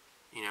too.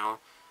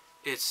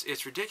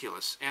 It's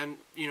ridiculous. And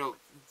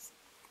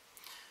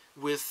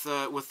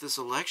with this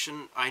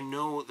election, I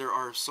know there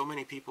are so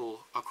many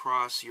people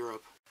across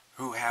Europe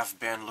who have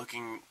been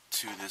looking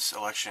to this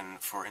election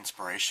for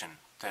inspiration,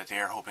 that they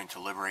are hoping to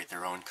liberate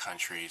their own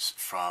countries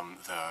from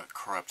the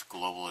corrupt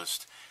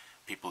globalist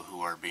people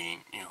who are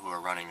who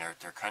are running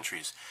their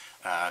countries.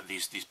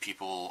 These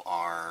people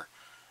are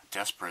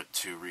desperate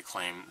to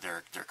reclaim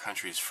their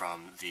countries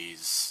from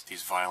these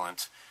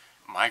violent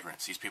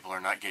migrants. These people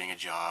are not getting a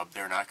job.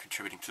 They're not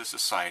contributing to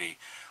society.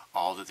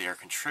 All that they are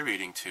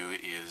contributing to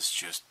is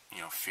just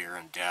fear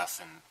and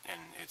death, and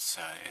it's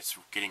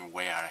getting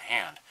way out of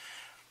hand.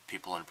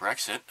 People in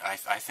Brexit, I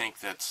think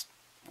that's,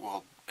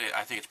 well,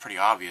 I think it's pretty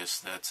obvious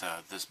that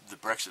the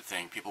Brexit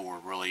thing, people were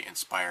really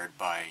inspired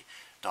by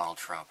Donald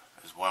Trump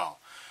as well.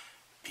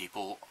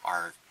 People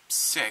are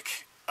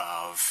sick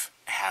of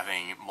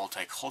having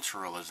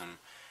multiculturalism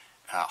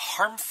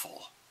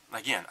harmful.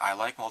 Again, I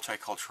like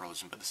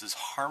multiculturalism, but this is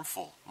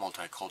harmful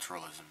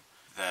multiculturalism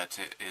that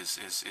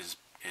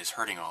is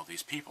hurting all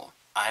these people.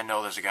 I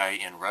know there's a guy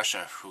in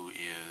Russia who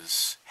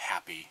is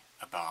happy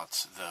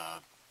about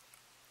the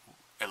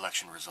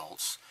election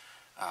results.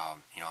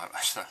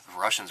 The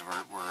Russians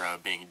were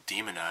being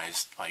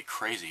demonized like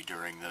crazy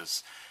during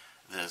this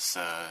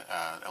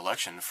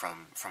election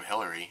from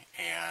Hillary,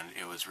 and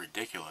it was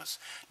ridiculous.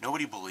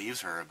 Nobody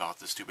believes her about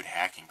the stupid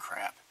hacking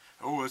crap.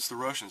 Oh, it's the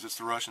Russians, it's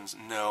the Russians.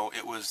 No,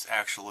 it was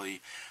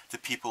actually the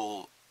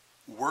people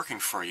working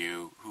for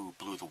you who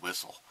blew the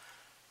whistle.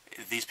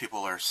 These people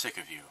are sick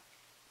of you.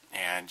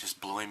 And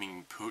just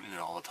blaming Putin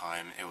all the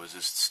time, it was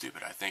just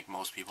stupid. I think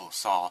most people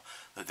saw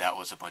that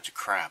was a bunch of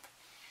crap.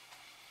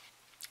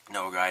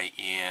 No, a guy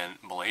in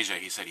Malaysia,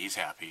 he said he's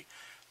happy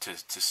to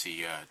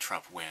see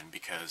Trump win,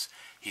 because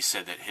he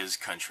said that his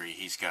country,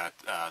 he's got,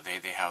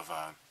 they have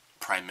a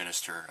prime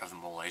minister of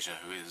Malaysia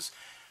who is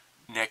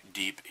neck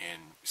deep in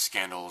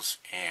scandals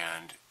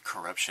and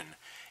corruption,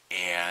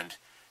 and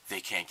they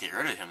can't get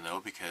rid of him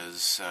though,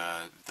 because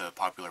the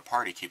Popular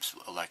Party keeps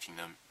electing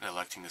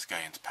this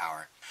guy into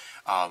power.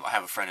 I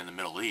have a friend in the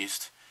Middle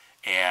East,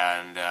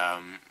 and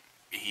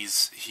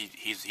he's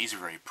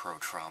very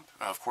pro-Trump.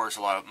 Of course,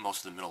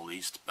 most of the Middle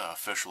East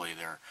officially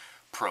they're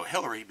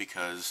pro-Hillary,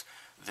 because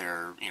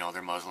they're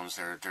Muslims,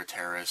 they're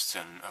terrorists,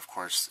 and of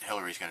course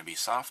Hillary's going to be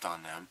soft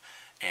on them,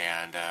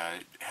 and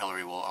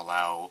Hillary will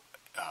allow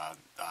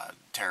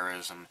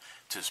terrorism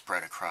to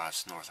spread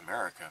across North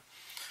America.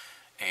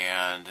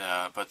 And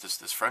but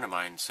this friend of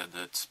mine said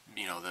that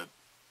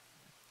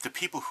the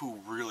people who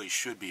really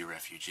should be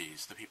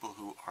refugees, the people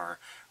who are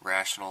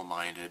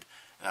rational-minded,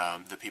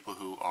 the people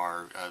who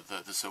are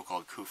the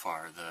so-called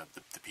kuffar,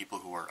 the people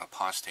who are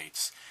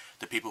apostates,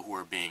 the people who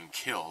are being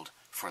killed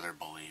for their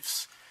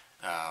beliefs,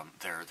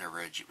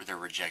 their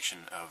rejection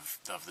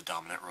of the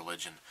dominant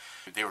religion,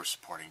 they were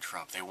supporting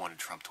Trump. They wanted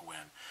Trump to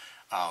win.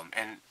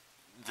 And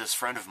this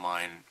friend of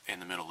mine in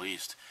the Middle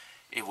East,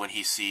 when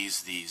he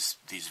sees these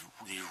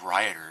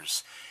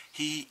rioters,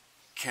 he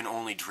can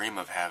only dream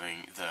of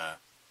having the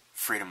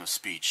freedom of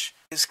speech.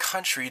 His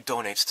country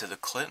donates to the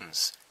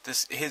Clintons.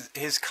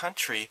 His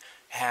country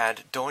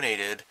had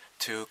donated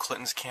to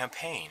Clinton's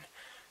campaign.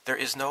 There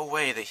is no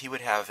way that he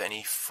would have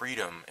any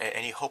freedom,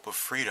 any hope of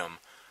freedom,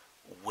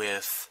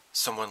 with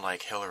someone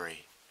like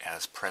Hillary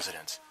as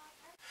president.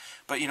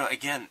 But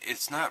again,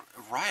 it's not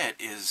riot.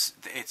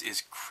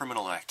 It's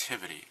criminal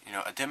activity.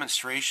 A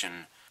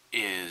demonstration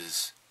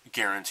is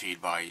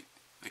guaranteed by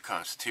the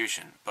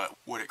Constitution, but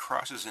when it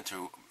crosses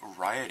into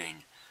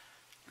rioting,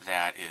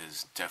 that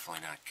is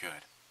definitely not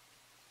good.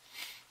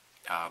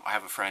 I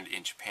have a friend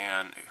in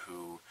Japan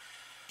who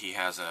he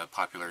has a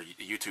popular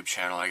YouTube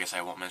channel. I guess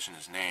I won't mention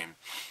his name,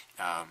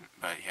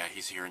 but yeah,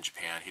 he's here in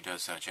Japan. He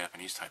does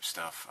Japanese type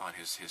stuff on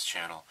his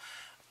channel.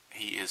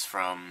 He is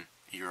from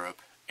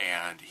Europe,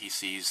 and he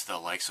sees the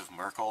likes of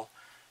Merkel,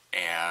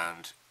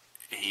 and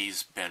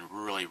he's been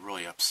really,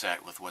 really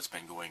upset with what's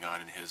been going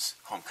on in his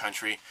home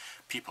country.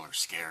 People are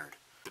scared.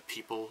 The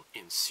people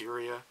in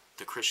Syria,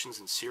 the Christians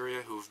in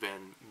Syria who've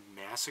been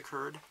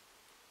massacred,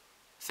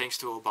 thanks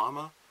to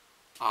Obama,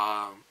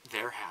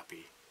 they're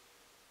happy.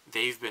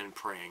 They've been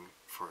praying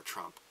for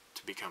Trump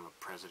to become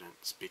a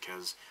president,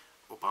 because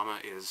Obama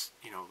is,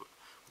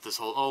 this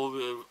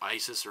whole,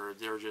 ISIS, or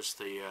they're just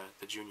the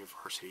junior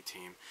varsity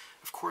team.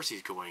 Of course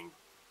he's going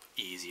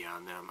easy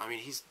on them. I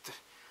mean,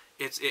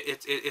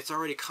 it's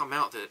already come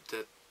out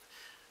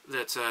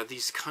that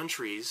these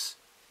countries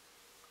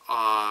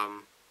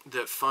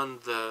that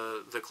fund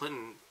the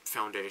Clinton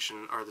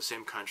Foundation are the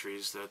same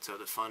countries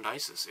that fund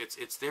ISIS.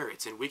 It's there.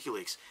 It's in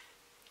WikiLeaks.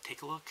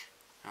 Take a look.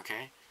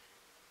 Okay.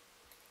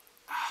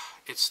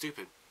 It's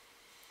stupid.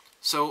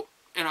 So,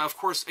 and of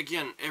course,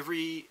 again,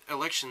 every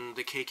election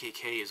the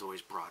KKK is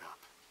always brought up.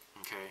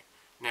 Okay.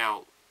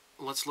 Now,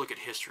 let's look at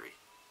history.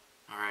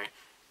 All right.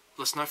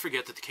 Let's not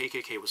forget that the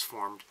KKK was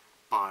formed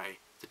by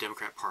the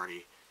Democrat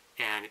Party,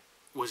 and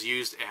was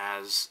used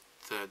as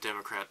the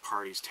Democrat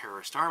Party's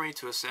terrorist army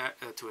to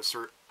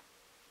assert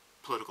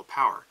political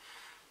power.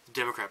 The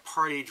Democrat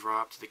Party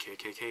dropped the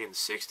KKK in the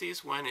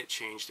 60s when it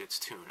changed its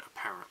tune,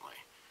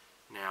 apparently.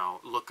 Now,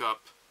 look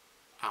up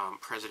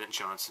President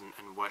Johnson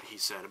and what he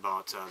said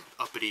about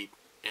uppity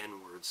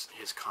N-words,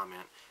 his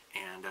comment,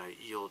 and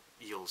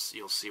you'll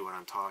see what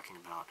I'm talking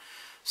about.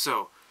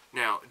 So,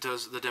 now,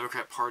 does the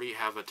Democrat Party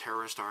have a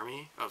terrorist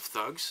army of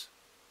thugs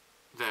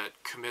that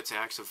commits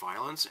acts of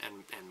violence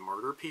and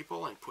murder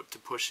people and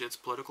push its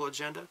political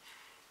agenda?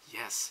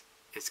 Yes,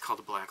 it's called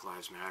the Black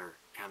Lives Matter,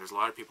 and there's a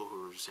lot of people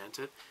who resent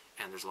it,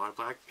 and there's a lot of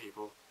black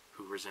people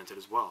who resent it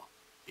as well,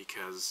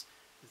 because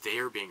they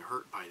are being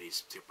hurt by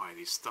these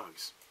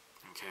thugs.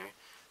 Okay,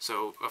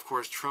 so of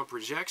course Trump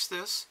rejects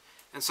this,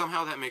 and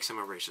somehow that makes him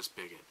a racist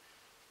bigot.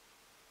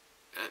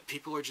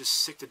 People are just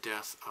sick to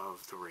death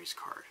of the race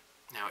card.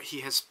 Now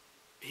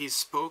he's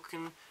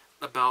spoken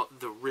about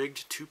the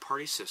rigged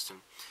two-party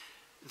system,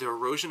 the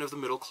erosion of the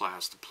middle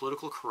class, the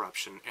political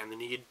corruption, and the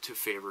need to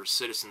favor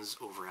citizens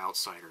over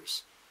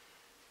outsiders.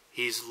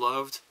 He's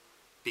loved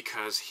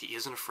because he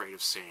isn't afraid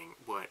of saying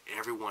what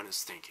everyone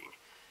is thinking.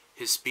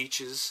 His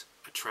speeches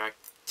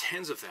attract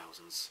tens of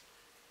thousands.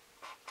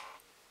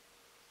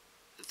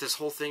 This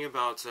whole thing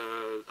about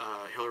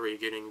Hillary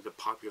getting the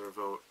popular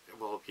vote,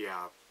 well,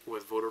 yeah,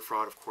 with voter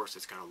fraud, of course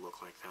it's going to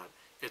look like that.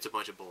 It's a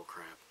bunch of bull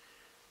crap.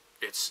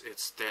 It's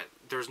that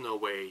there's no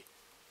way.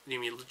 I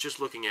mean, just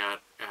looking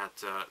at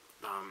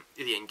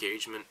the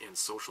engagement in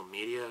social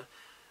media,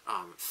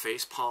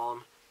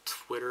 facepalm,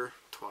 Twitter,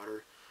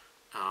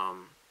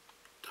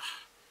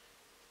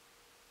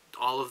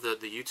 all of the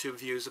YouTube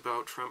views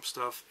about Trump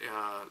stuff,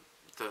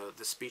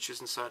 the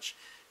speeches and such,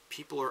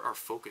 people are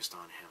focused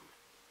on him.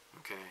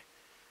 Okay,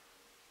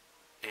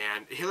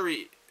 and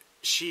Hillary,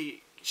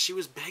 she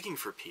was begging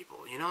for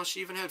people. You know,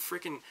 she even had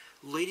freaking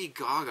Lady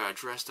Gaga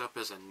dressed up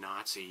as a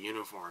Nazi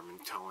uniform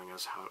and telling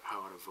us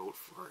how to vote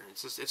for her.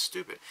 It's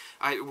stupid.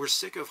 We're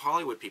sick of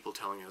Hollywood people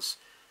telling us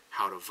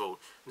how to vote.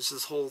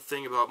 This whole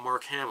thing about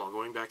Mark Hamill,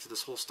 going back to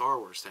this whole Star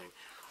Wars thing.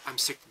 I'm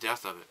sick to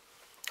death of it.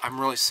 I'm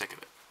really sick of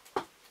it.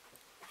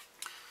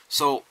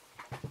 So,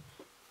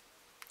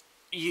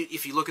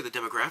 if you look at the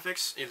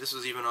demographics, if this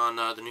was even on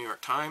the New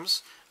York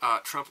Times,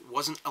 Trump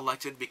wasn't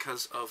elected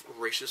because of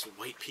racist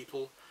white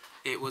people.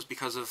 It was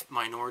because of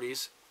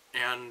minorities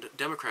and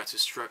Democrats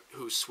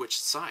who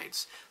switched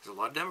sides. There's a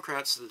lot of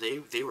Democrats,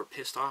 they were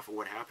pissed off at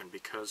what happened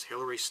because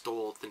Hillary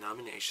stole the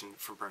nomination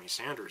from Bernie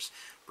Sanders.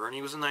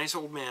 Bernie was a nice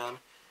old man.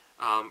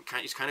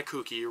 He's kind of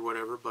kooky or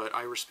whatever, but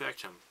I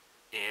respect him.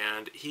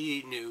 And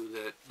he knew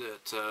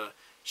that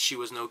she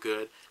was no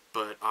good,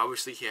 but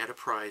obviously he had a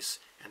price,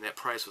 and that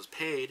price was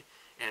paid,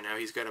 and now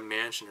he's got a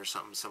mansion or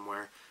something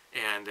somewhere,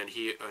 and then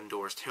he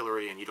endorsed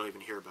Hillary, and you don't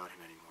even hear about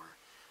him anymore.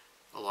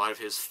 A lot of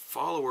his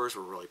followers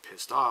were really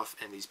pissed off,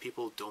 and these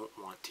people don't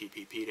want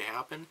TPP to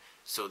happen,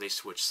 so they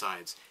switch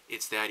sides.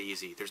 It's that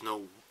easy. There's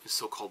no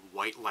so-called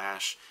white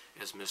lash,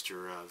 as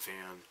Mr.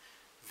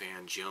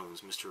 Van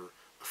Jones, Mr.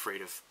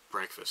 Afraid of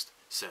Breakfast,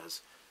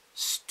 says.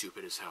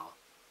 Stupid as hell.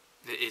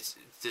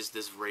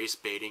 This race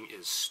baiting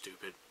is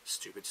stupid,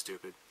 stupid,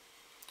 stupid.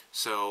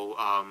 So,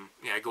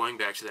 yeah, going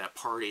back to that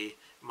party,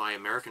 my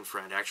American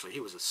friend, actually, he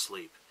was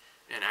asleep.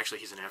 And actually,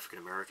 he's an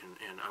African-American,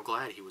 and I'm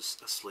glad he was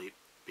asleep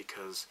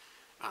because,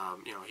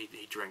 you know,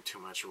 he drank too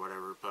much or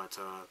whatever, but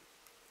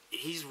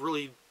he's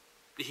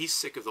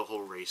sick of the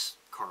whole race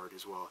card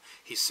as well.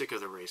 He's sick of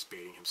the race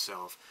baiting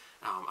himself.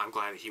 I'm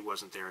glad that he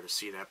wasn't there to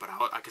see that, but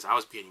because I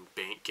was being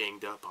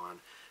ganged up on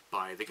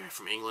by the guy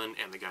from England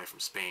and the guy from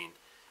Spain,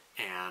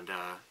 and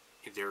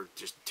they're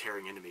just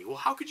tearing into me. Well,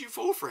 how could you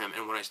vote for him?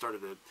 And when I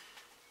started to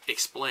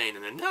explain,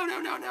 and then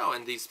no,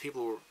 and these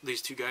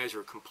two guys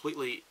were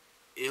completely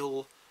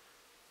ill-informed,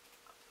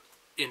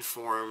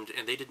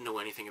 and they didn't know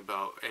anything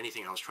about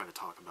anything I was trying to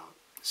talk about.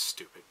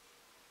 Stupid.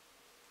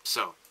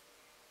 So,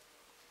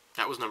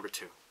 that was number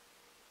 2.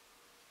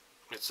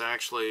 It's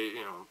actually,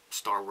 you know,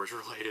 Star Wars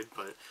related,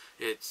 but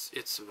it's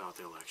about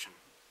the election.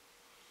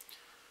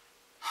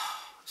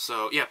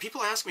 So, yeah,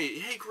 people ask me,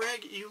 hey,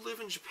 Greg, you live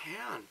in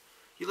Japan.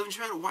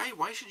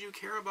 Why should you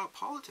care about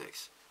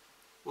politics?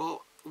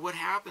 Well, what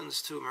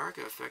happens to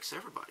America affects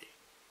everybody.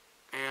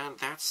 And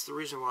that's the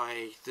reason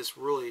why this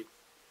really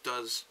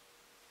does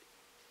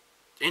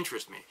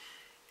interest me.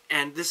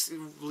 And this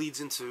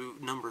leads into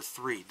number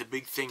 3. The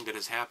big thing that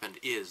has happened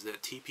is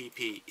that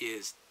TPP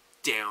is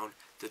down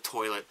the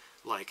toilet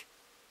like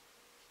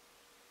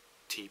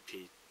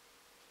TP.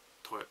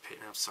 Toilet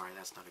paper. I'm sorry,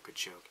 that's not a good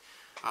joke.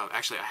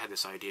 Actually, I had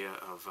this idea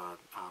of,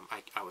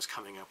 I was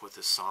coming up with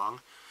this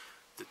song.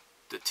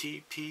 The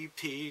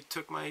TPP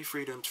took my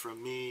freedoms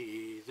from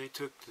me. They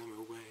took them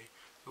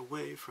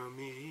away from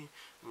me.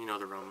 You know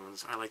the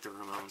Ramones. I like the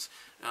Ramones.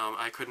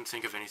 I couldn't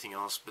think of anything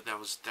else, but that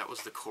was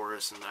the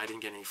chorus, and I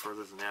didn't get any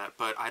further than that.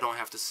 But I don't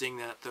have to sing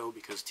that, though,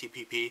 because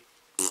TPP,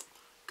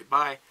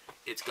 goodbye,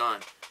 it's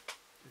gone.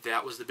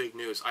 That was the big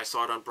news. I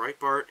saw it on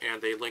Breitbart,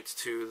 and they linked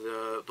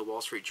to the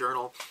Wall Street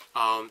Journal.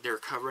 They're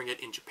covering it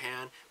in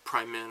Japan.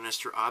 Prime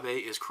Minister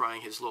Abe is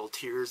crying his little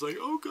tears, like,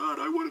 "Oh God,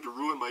 I wanted to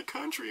ruin my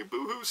country.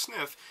 Boo-hoo,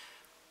 sniff."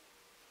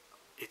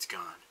 It's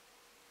gone.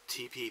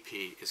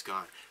 TPP is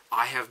gone.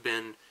 I have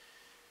been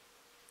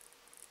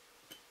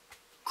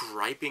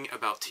griping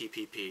about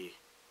TPP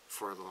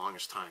for the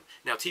longest time.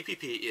 Now,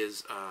 TPP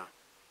is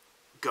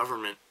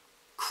government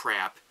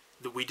crap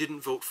that we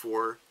didn't vote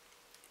for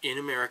in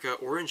America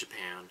or in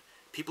Japan.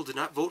 People did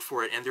not vote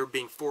for it, and they're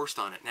being forced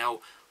on it. Now,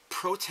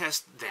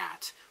 protest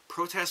that.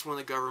 Protest when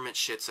the government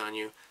shits on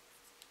you.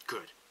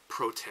 Good.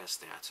 Protest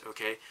that,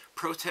 okay?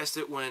 Protest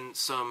it when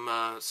some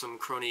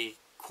crony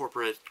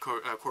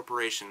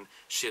corporation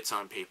shits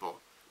on people.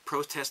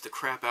 Protest the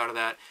crap out of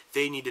that.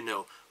 They need to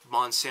know.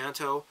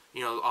 Monsanto,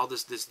 you know, all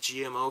this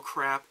GMO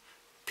crap,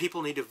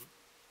 people need to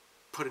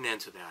put an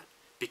end to that,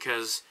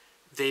 because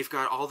they've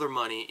got all their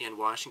money in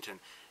Washington.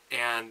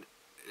 And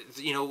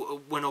you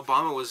know, when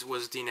Obama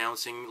was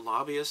denouncing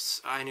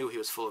lobbyists, I knew he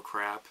was full of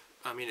crap.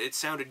 I mean, it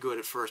sounded good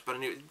at first, but I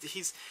knew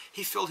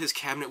he filled his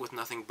cabinet with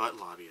nothing but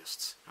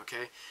lobbyists.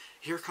 Okay,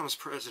 here comes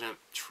President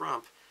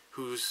Trump,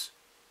 who's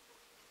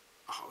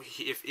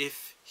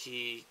if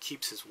he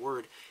keeps his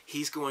word,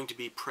 he's going to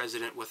be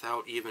president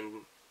without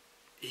even,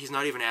 he's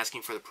not even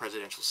asking for the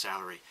presidential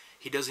salary.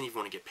 He doesn't even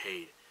want to get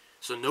paid,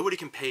 so nobody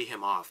can pay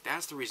him off.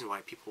 That's the reason why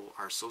people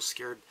are so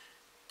scared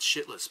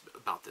shitless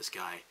about this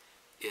guy.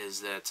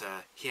 Is that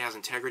he has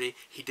integrity.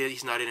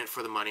 He's not in it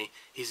for the money.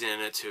 He's in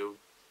it to,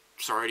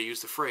 sorry to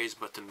use the phrase,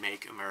 but to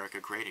make America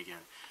great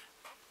again.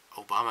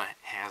 Obama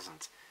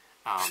hasn't.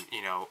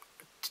 You know,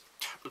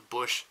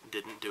 Bush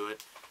didn't do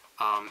it.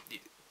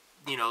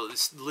 You know,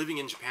 living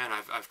in Japan,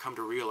 I've come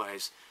to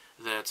realize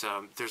that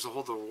there's a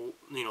whole,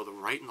 the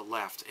right and the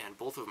left, and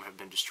both of them have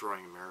been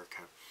destroying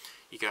America.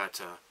 You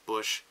got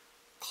Bush,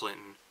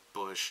 Clinton,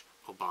 Bush,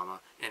 Obama,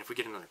 and if we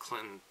get another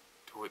Clinton,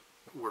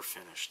 we're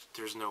finished.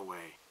 There's no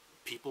way.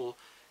 People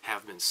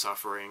have been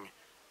suffering.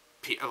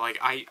 Like,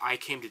 I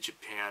came to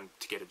Japan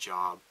to get a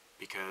job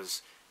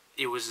because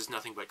it was just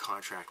nothing but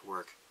contract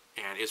work,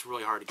 and it's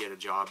really hard to get a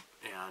job.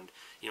 And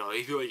you know,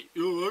 if you're like,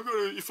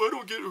 if I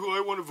don't get who I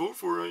want to vote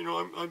for, you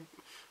know,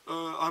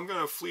 I'm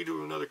gonna flee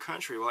to another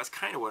country. Well, that's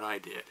kind of what I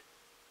did.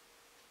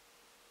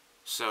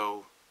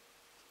 So,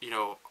 you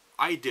know,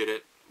 I did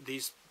it.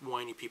 These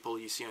whiny people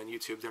you see on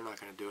YouTube, they're not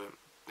gonna do it.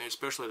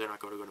 Especially they're not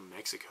going to go to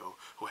Mexico.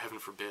 Oh, heaven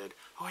forbid.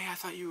 Oh yeah, I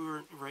thought you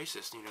were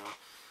racist, you know.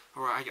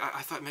 Or I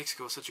thought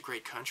Mexico was such a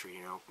great country,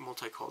 you know.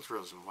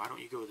 Multiculturalism. Why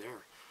don't you go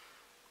there?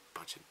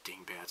 Bunch of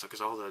dingbats.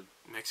 Because all the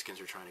Mexicans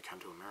are trying to come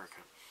to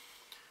America.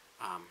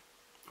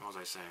 What was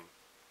I saying?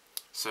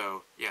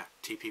 So, yeah,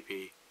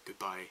 TPP.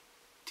 Goodbye,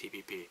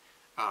 TPP.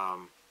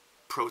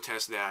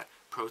 Protest that.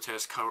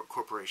 Protest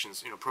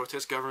corporations. You know,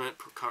 protest government.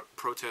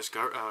 Protest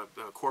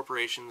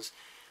corporations.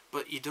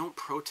 But you don't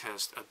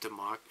protest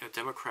a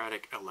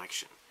democratic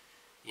election.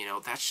 You know,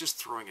 that's just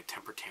throwing a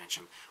temper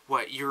tantrum.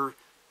 What, you're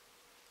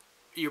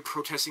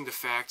protesting the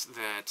fact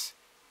that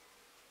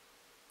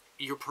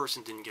your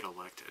person didn't get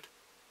elected.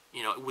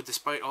 You know,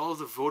 despite all of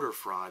the voter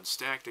fraud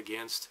stacked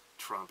against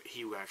Trump,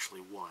 he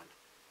actually won.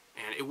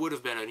 And it would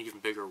have been an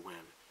even bigger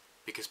win,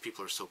 because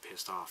people are so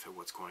pissed off at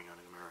what's going on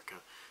in America.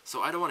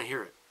 So I don't want to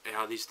hear it.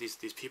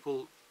 These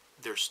people,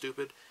 they're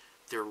stupid,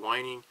 they're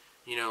whining,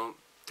 you know,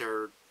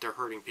 they're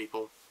hurting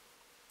people.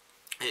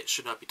 It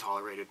should not be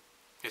tolerated.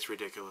 It's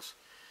ridiculous.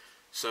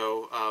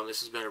 So,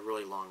 this has been a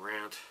really long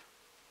rant.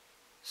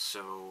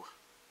 So,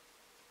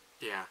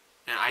 yeah.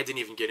 And I didn't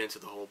even get into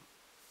the whole,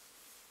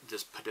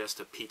 this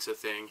Podesta pizza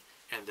thing,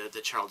 and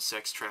the child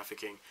sex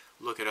trafficking.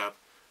 Look it up.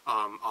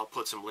 I'll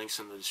put some links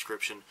in the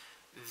description.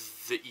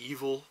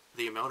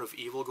 The amount of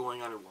evil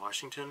going on in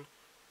Washington,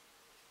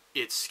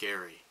 it's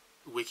scary.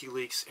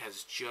 WikiLeaks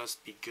has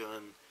just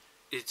begun.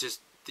 It's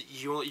just,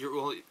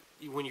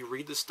 when you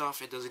read the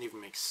stuff, it doesn't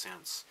even make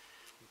sense.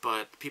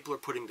 But people are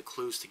putting the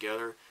clues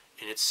together,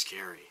 and it's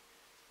scary.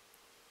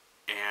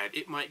 And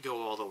it might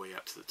go all the way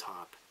up to the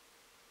top.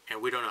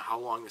 And we don't know how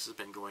long this has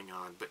been going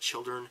on, but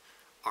children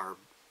are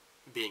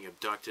being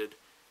abducted.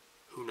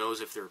 Who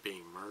knows if they're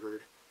being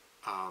murdered?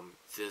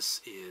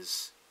 This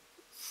is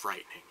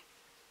frightening.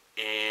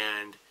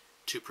 And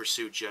to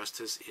pursue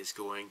justice is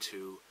going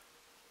to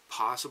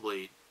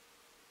possibly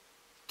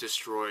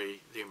destroy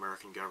the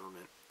American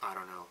government. I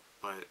don't know,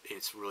 but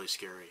it's really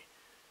scary.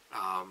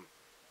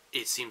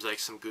 It seems like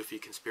some goofy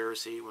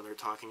conspiracy when they're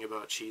talking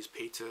about cheese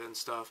pizza and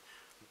stuff,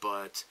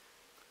 but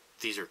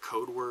these are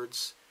code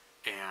words,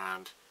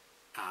 and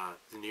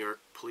the New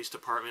York Police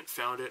Department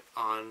found it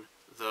on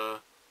the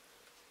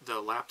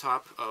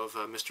laptop of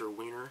Mr.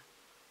 Weiner,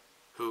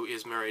 who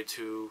is married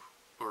to,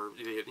 or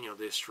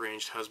the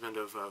estranged husband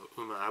of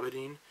Uma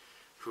Abedin,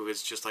 who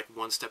is just like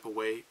one step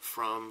away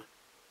from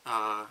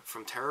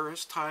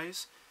terrorist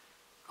ties.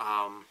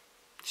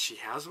 She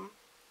has them.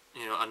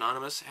 You know,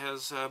 Anonymous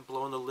has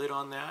blown the lid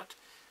on that.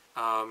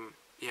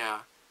 Yeah.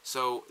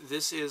 So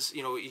this is,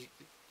 you know,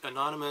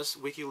 Anonymous,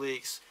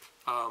 WikiLeaks,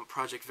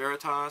 Project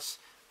Veritas,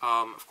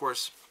 of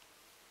course,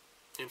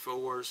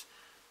 InfoWars.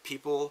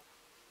 People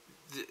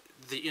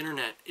the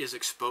internet is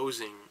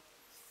exposing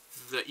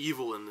the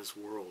evil in this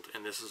world,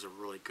 and this is a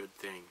really good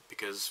thing,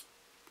 because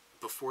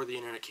before the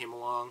internet came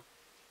along,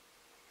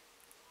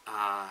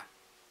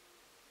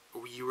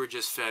 you were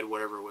just fed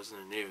whatever was in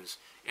the news.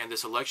 And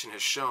this election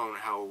has shown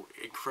how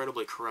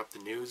incredibly corrupt the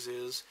news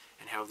is,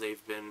 and how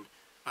they've been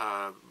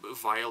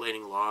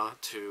violating law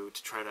to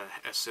try to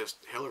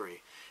assist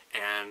Hillary.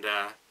 And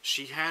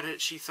she had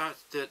it. She thought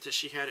that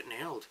she had it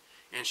nailed,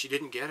 and she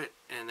didn't get it,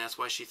 and that's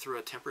why she threw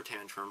a temper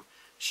tantrum.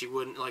 She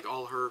wouldn't, like,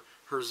 all her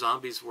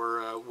zombies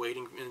were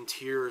waiting in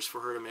tears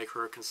for her to make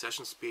her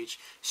concession speech.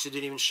 She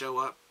didn't even show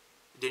up.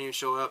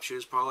 She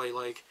was probably,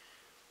 like,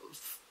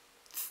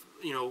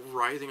 you know,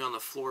 writhing on the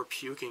floor,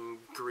 puking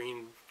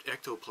green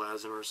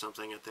ectoplasm or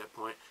something at that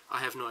point. I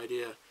have no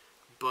idea.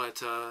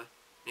 But,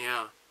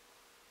 yeah.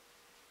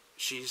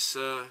 She's,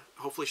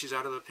 hopefully she's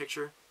out of the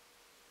picture.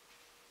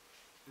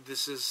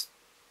 This is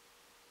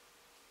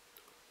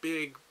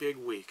big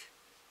week.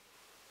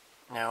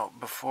 Now,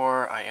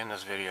 before I end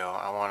this video,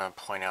 I want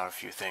to point out a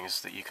few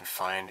things that you can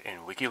find in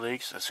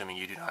WikiLeaks, assuming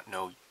you do not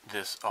know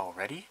this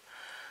already.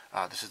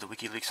 This is the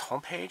WikiLeaks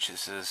homepage.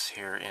 This is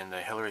here in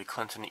the Hillary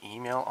Clinton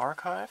email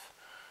archive.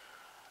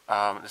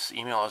 This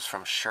email is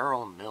from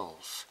Cheryl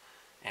Mills,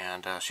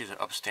 and she's an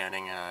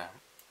upstanding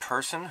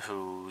person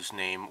whose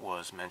name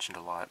was mentioned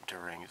a lot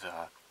during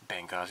the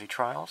Benghazi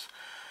trials.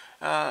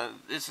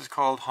 This is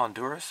called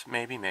Honduras,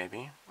 maybe.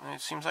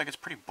 It seems like it's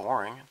pretty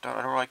boring.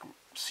 I don't like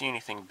see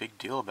anything big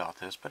deal about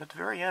this, but at the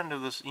very end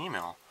of this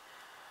email,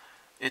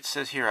 it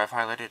says here, I've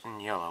highlighted in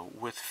yellow,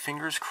 with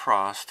fingers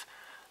crossed,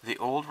 the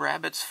old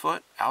rabbit's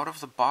foot out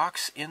of the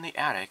box in the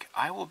attic,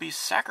 I will be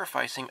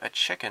sacrificing a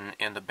chicken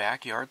in the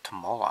backyard to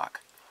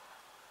Moloch.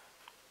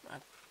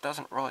 That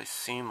doesn't really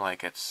seem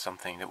like it's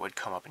something that would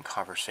come up in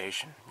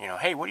conversation. You know,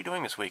 hey, what are you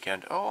doing this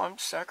weekend? Oh, I'm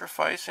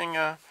sacrificing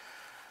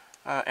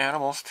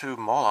animals to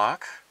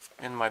Moloch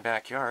in my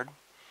backyard.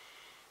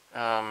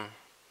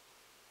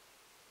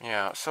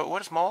 Yeah, so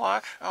what is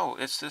Moloch? Oh,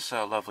 it's this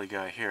lovely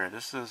guy here.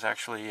 This is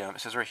actually, it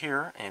says right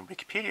here in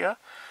Wikipedia,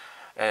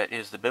 it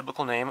is the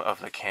biblical name of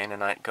the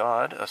Canaanite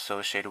god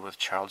associated with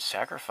child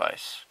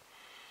sacrifice.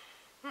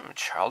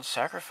 Child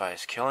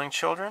sacrifice, killing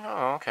children?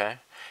 Oh, okay.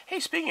 Hey,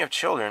 speaking of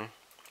children,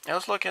 I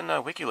was looking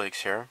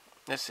WikiLeaks here.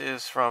 This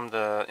is from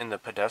in the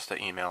Podesta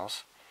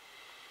emails.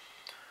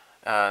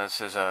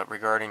 This is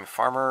regarding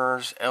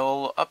Farmers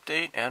L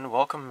update and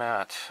welcome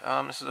Matt.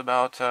 This is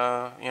about,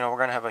 you know, we're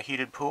going to have a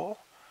heated pool.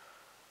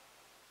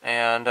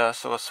 And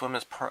so a swim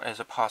is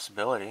a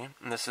possibility.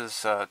 And this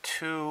is a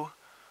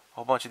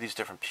whole bunch of these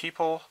different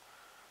people.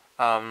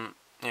 You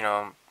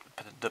know,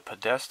 the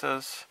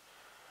Podestas.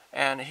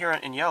 And here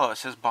in yellow it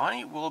says,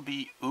 Bonnie will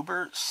be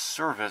Uber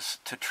service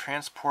to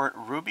transport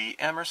Ruby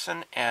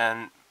Emerson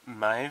and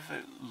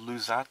Maeve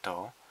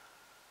Luzzatto,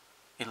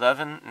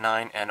 11,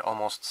 9, and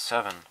almost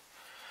 7.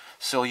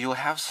 So you'll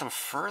have some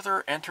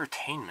further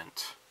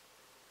entertainment.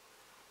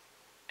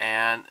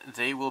 And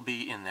they will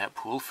be in that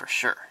pool for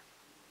sure.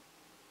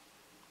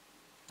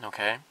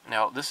 Okay,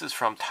 now this is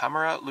from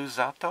Tamara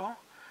Luzzatto.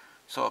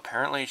 So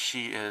apparently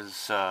she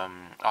is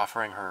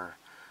offering her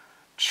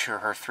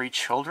 3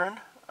 children,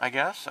 I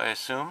guess, I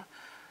assume,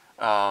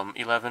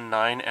 11,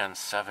 9, and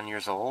 7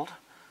 years old,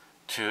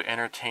 to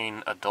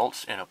entertain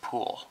adults in a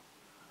pool.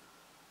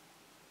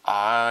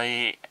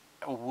 I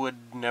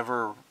would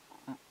never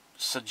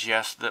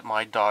suggest that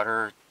my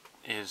daughter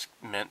is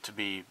meant to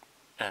be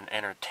an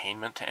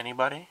entertainment to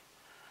anybody.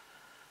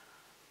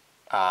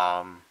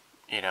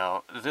 You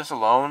know, this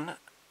alone,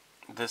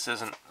 this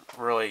isn't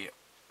really,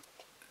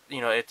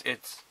 you know,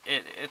 it's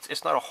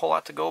not a whole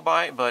lot to go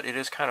by, but it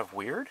is kind of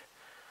weird.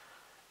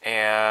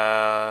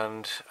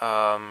 And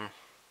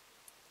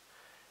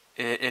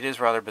it is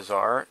rather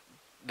bizarre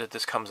that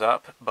this comes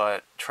up,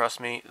 but trust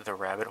me, the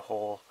rabbit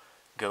hole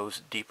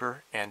goes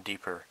deeper and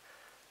deeper.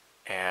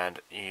 And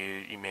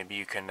maybe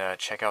you can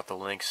check out the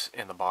links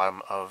in the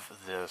bottom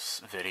of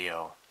this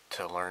video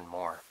to learn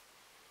more.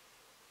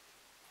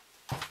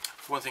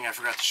 One thing I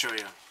forgot to show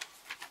you.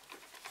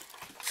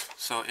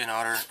 So in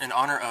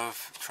honor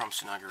of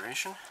Trump's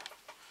inauguration,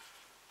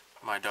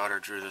 my daughter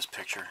drew this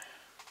picture.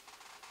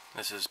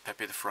 This is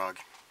Pepe the Frog.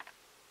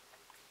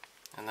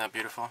 Isn't that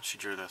beautiful? She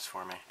drew this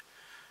for me.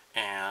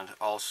 And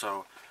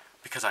also,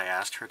 because I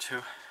asked her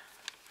to,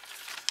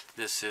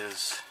 this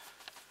is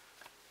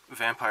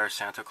Vampire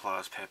Santa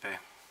Claus Pepe.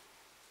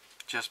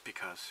 Just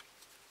because.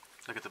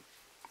 Look at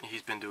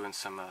he's been doing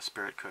some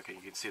spirit cooking.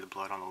 You can see the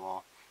blood on the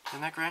wall.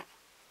 Isn't that great?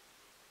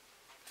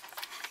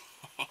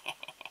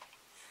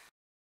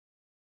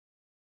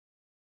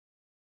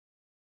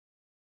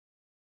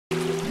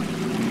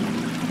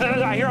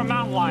 I hear a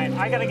mountain lion.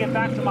 I gotta get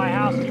back to my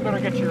house. You better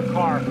get to your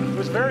car. It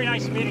was very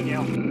nice meeting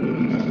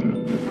you.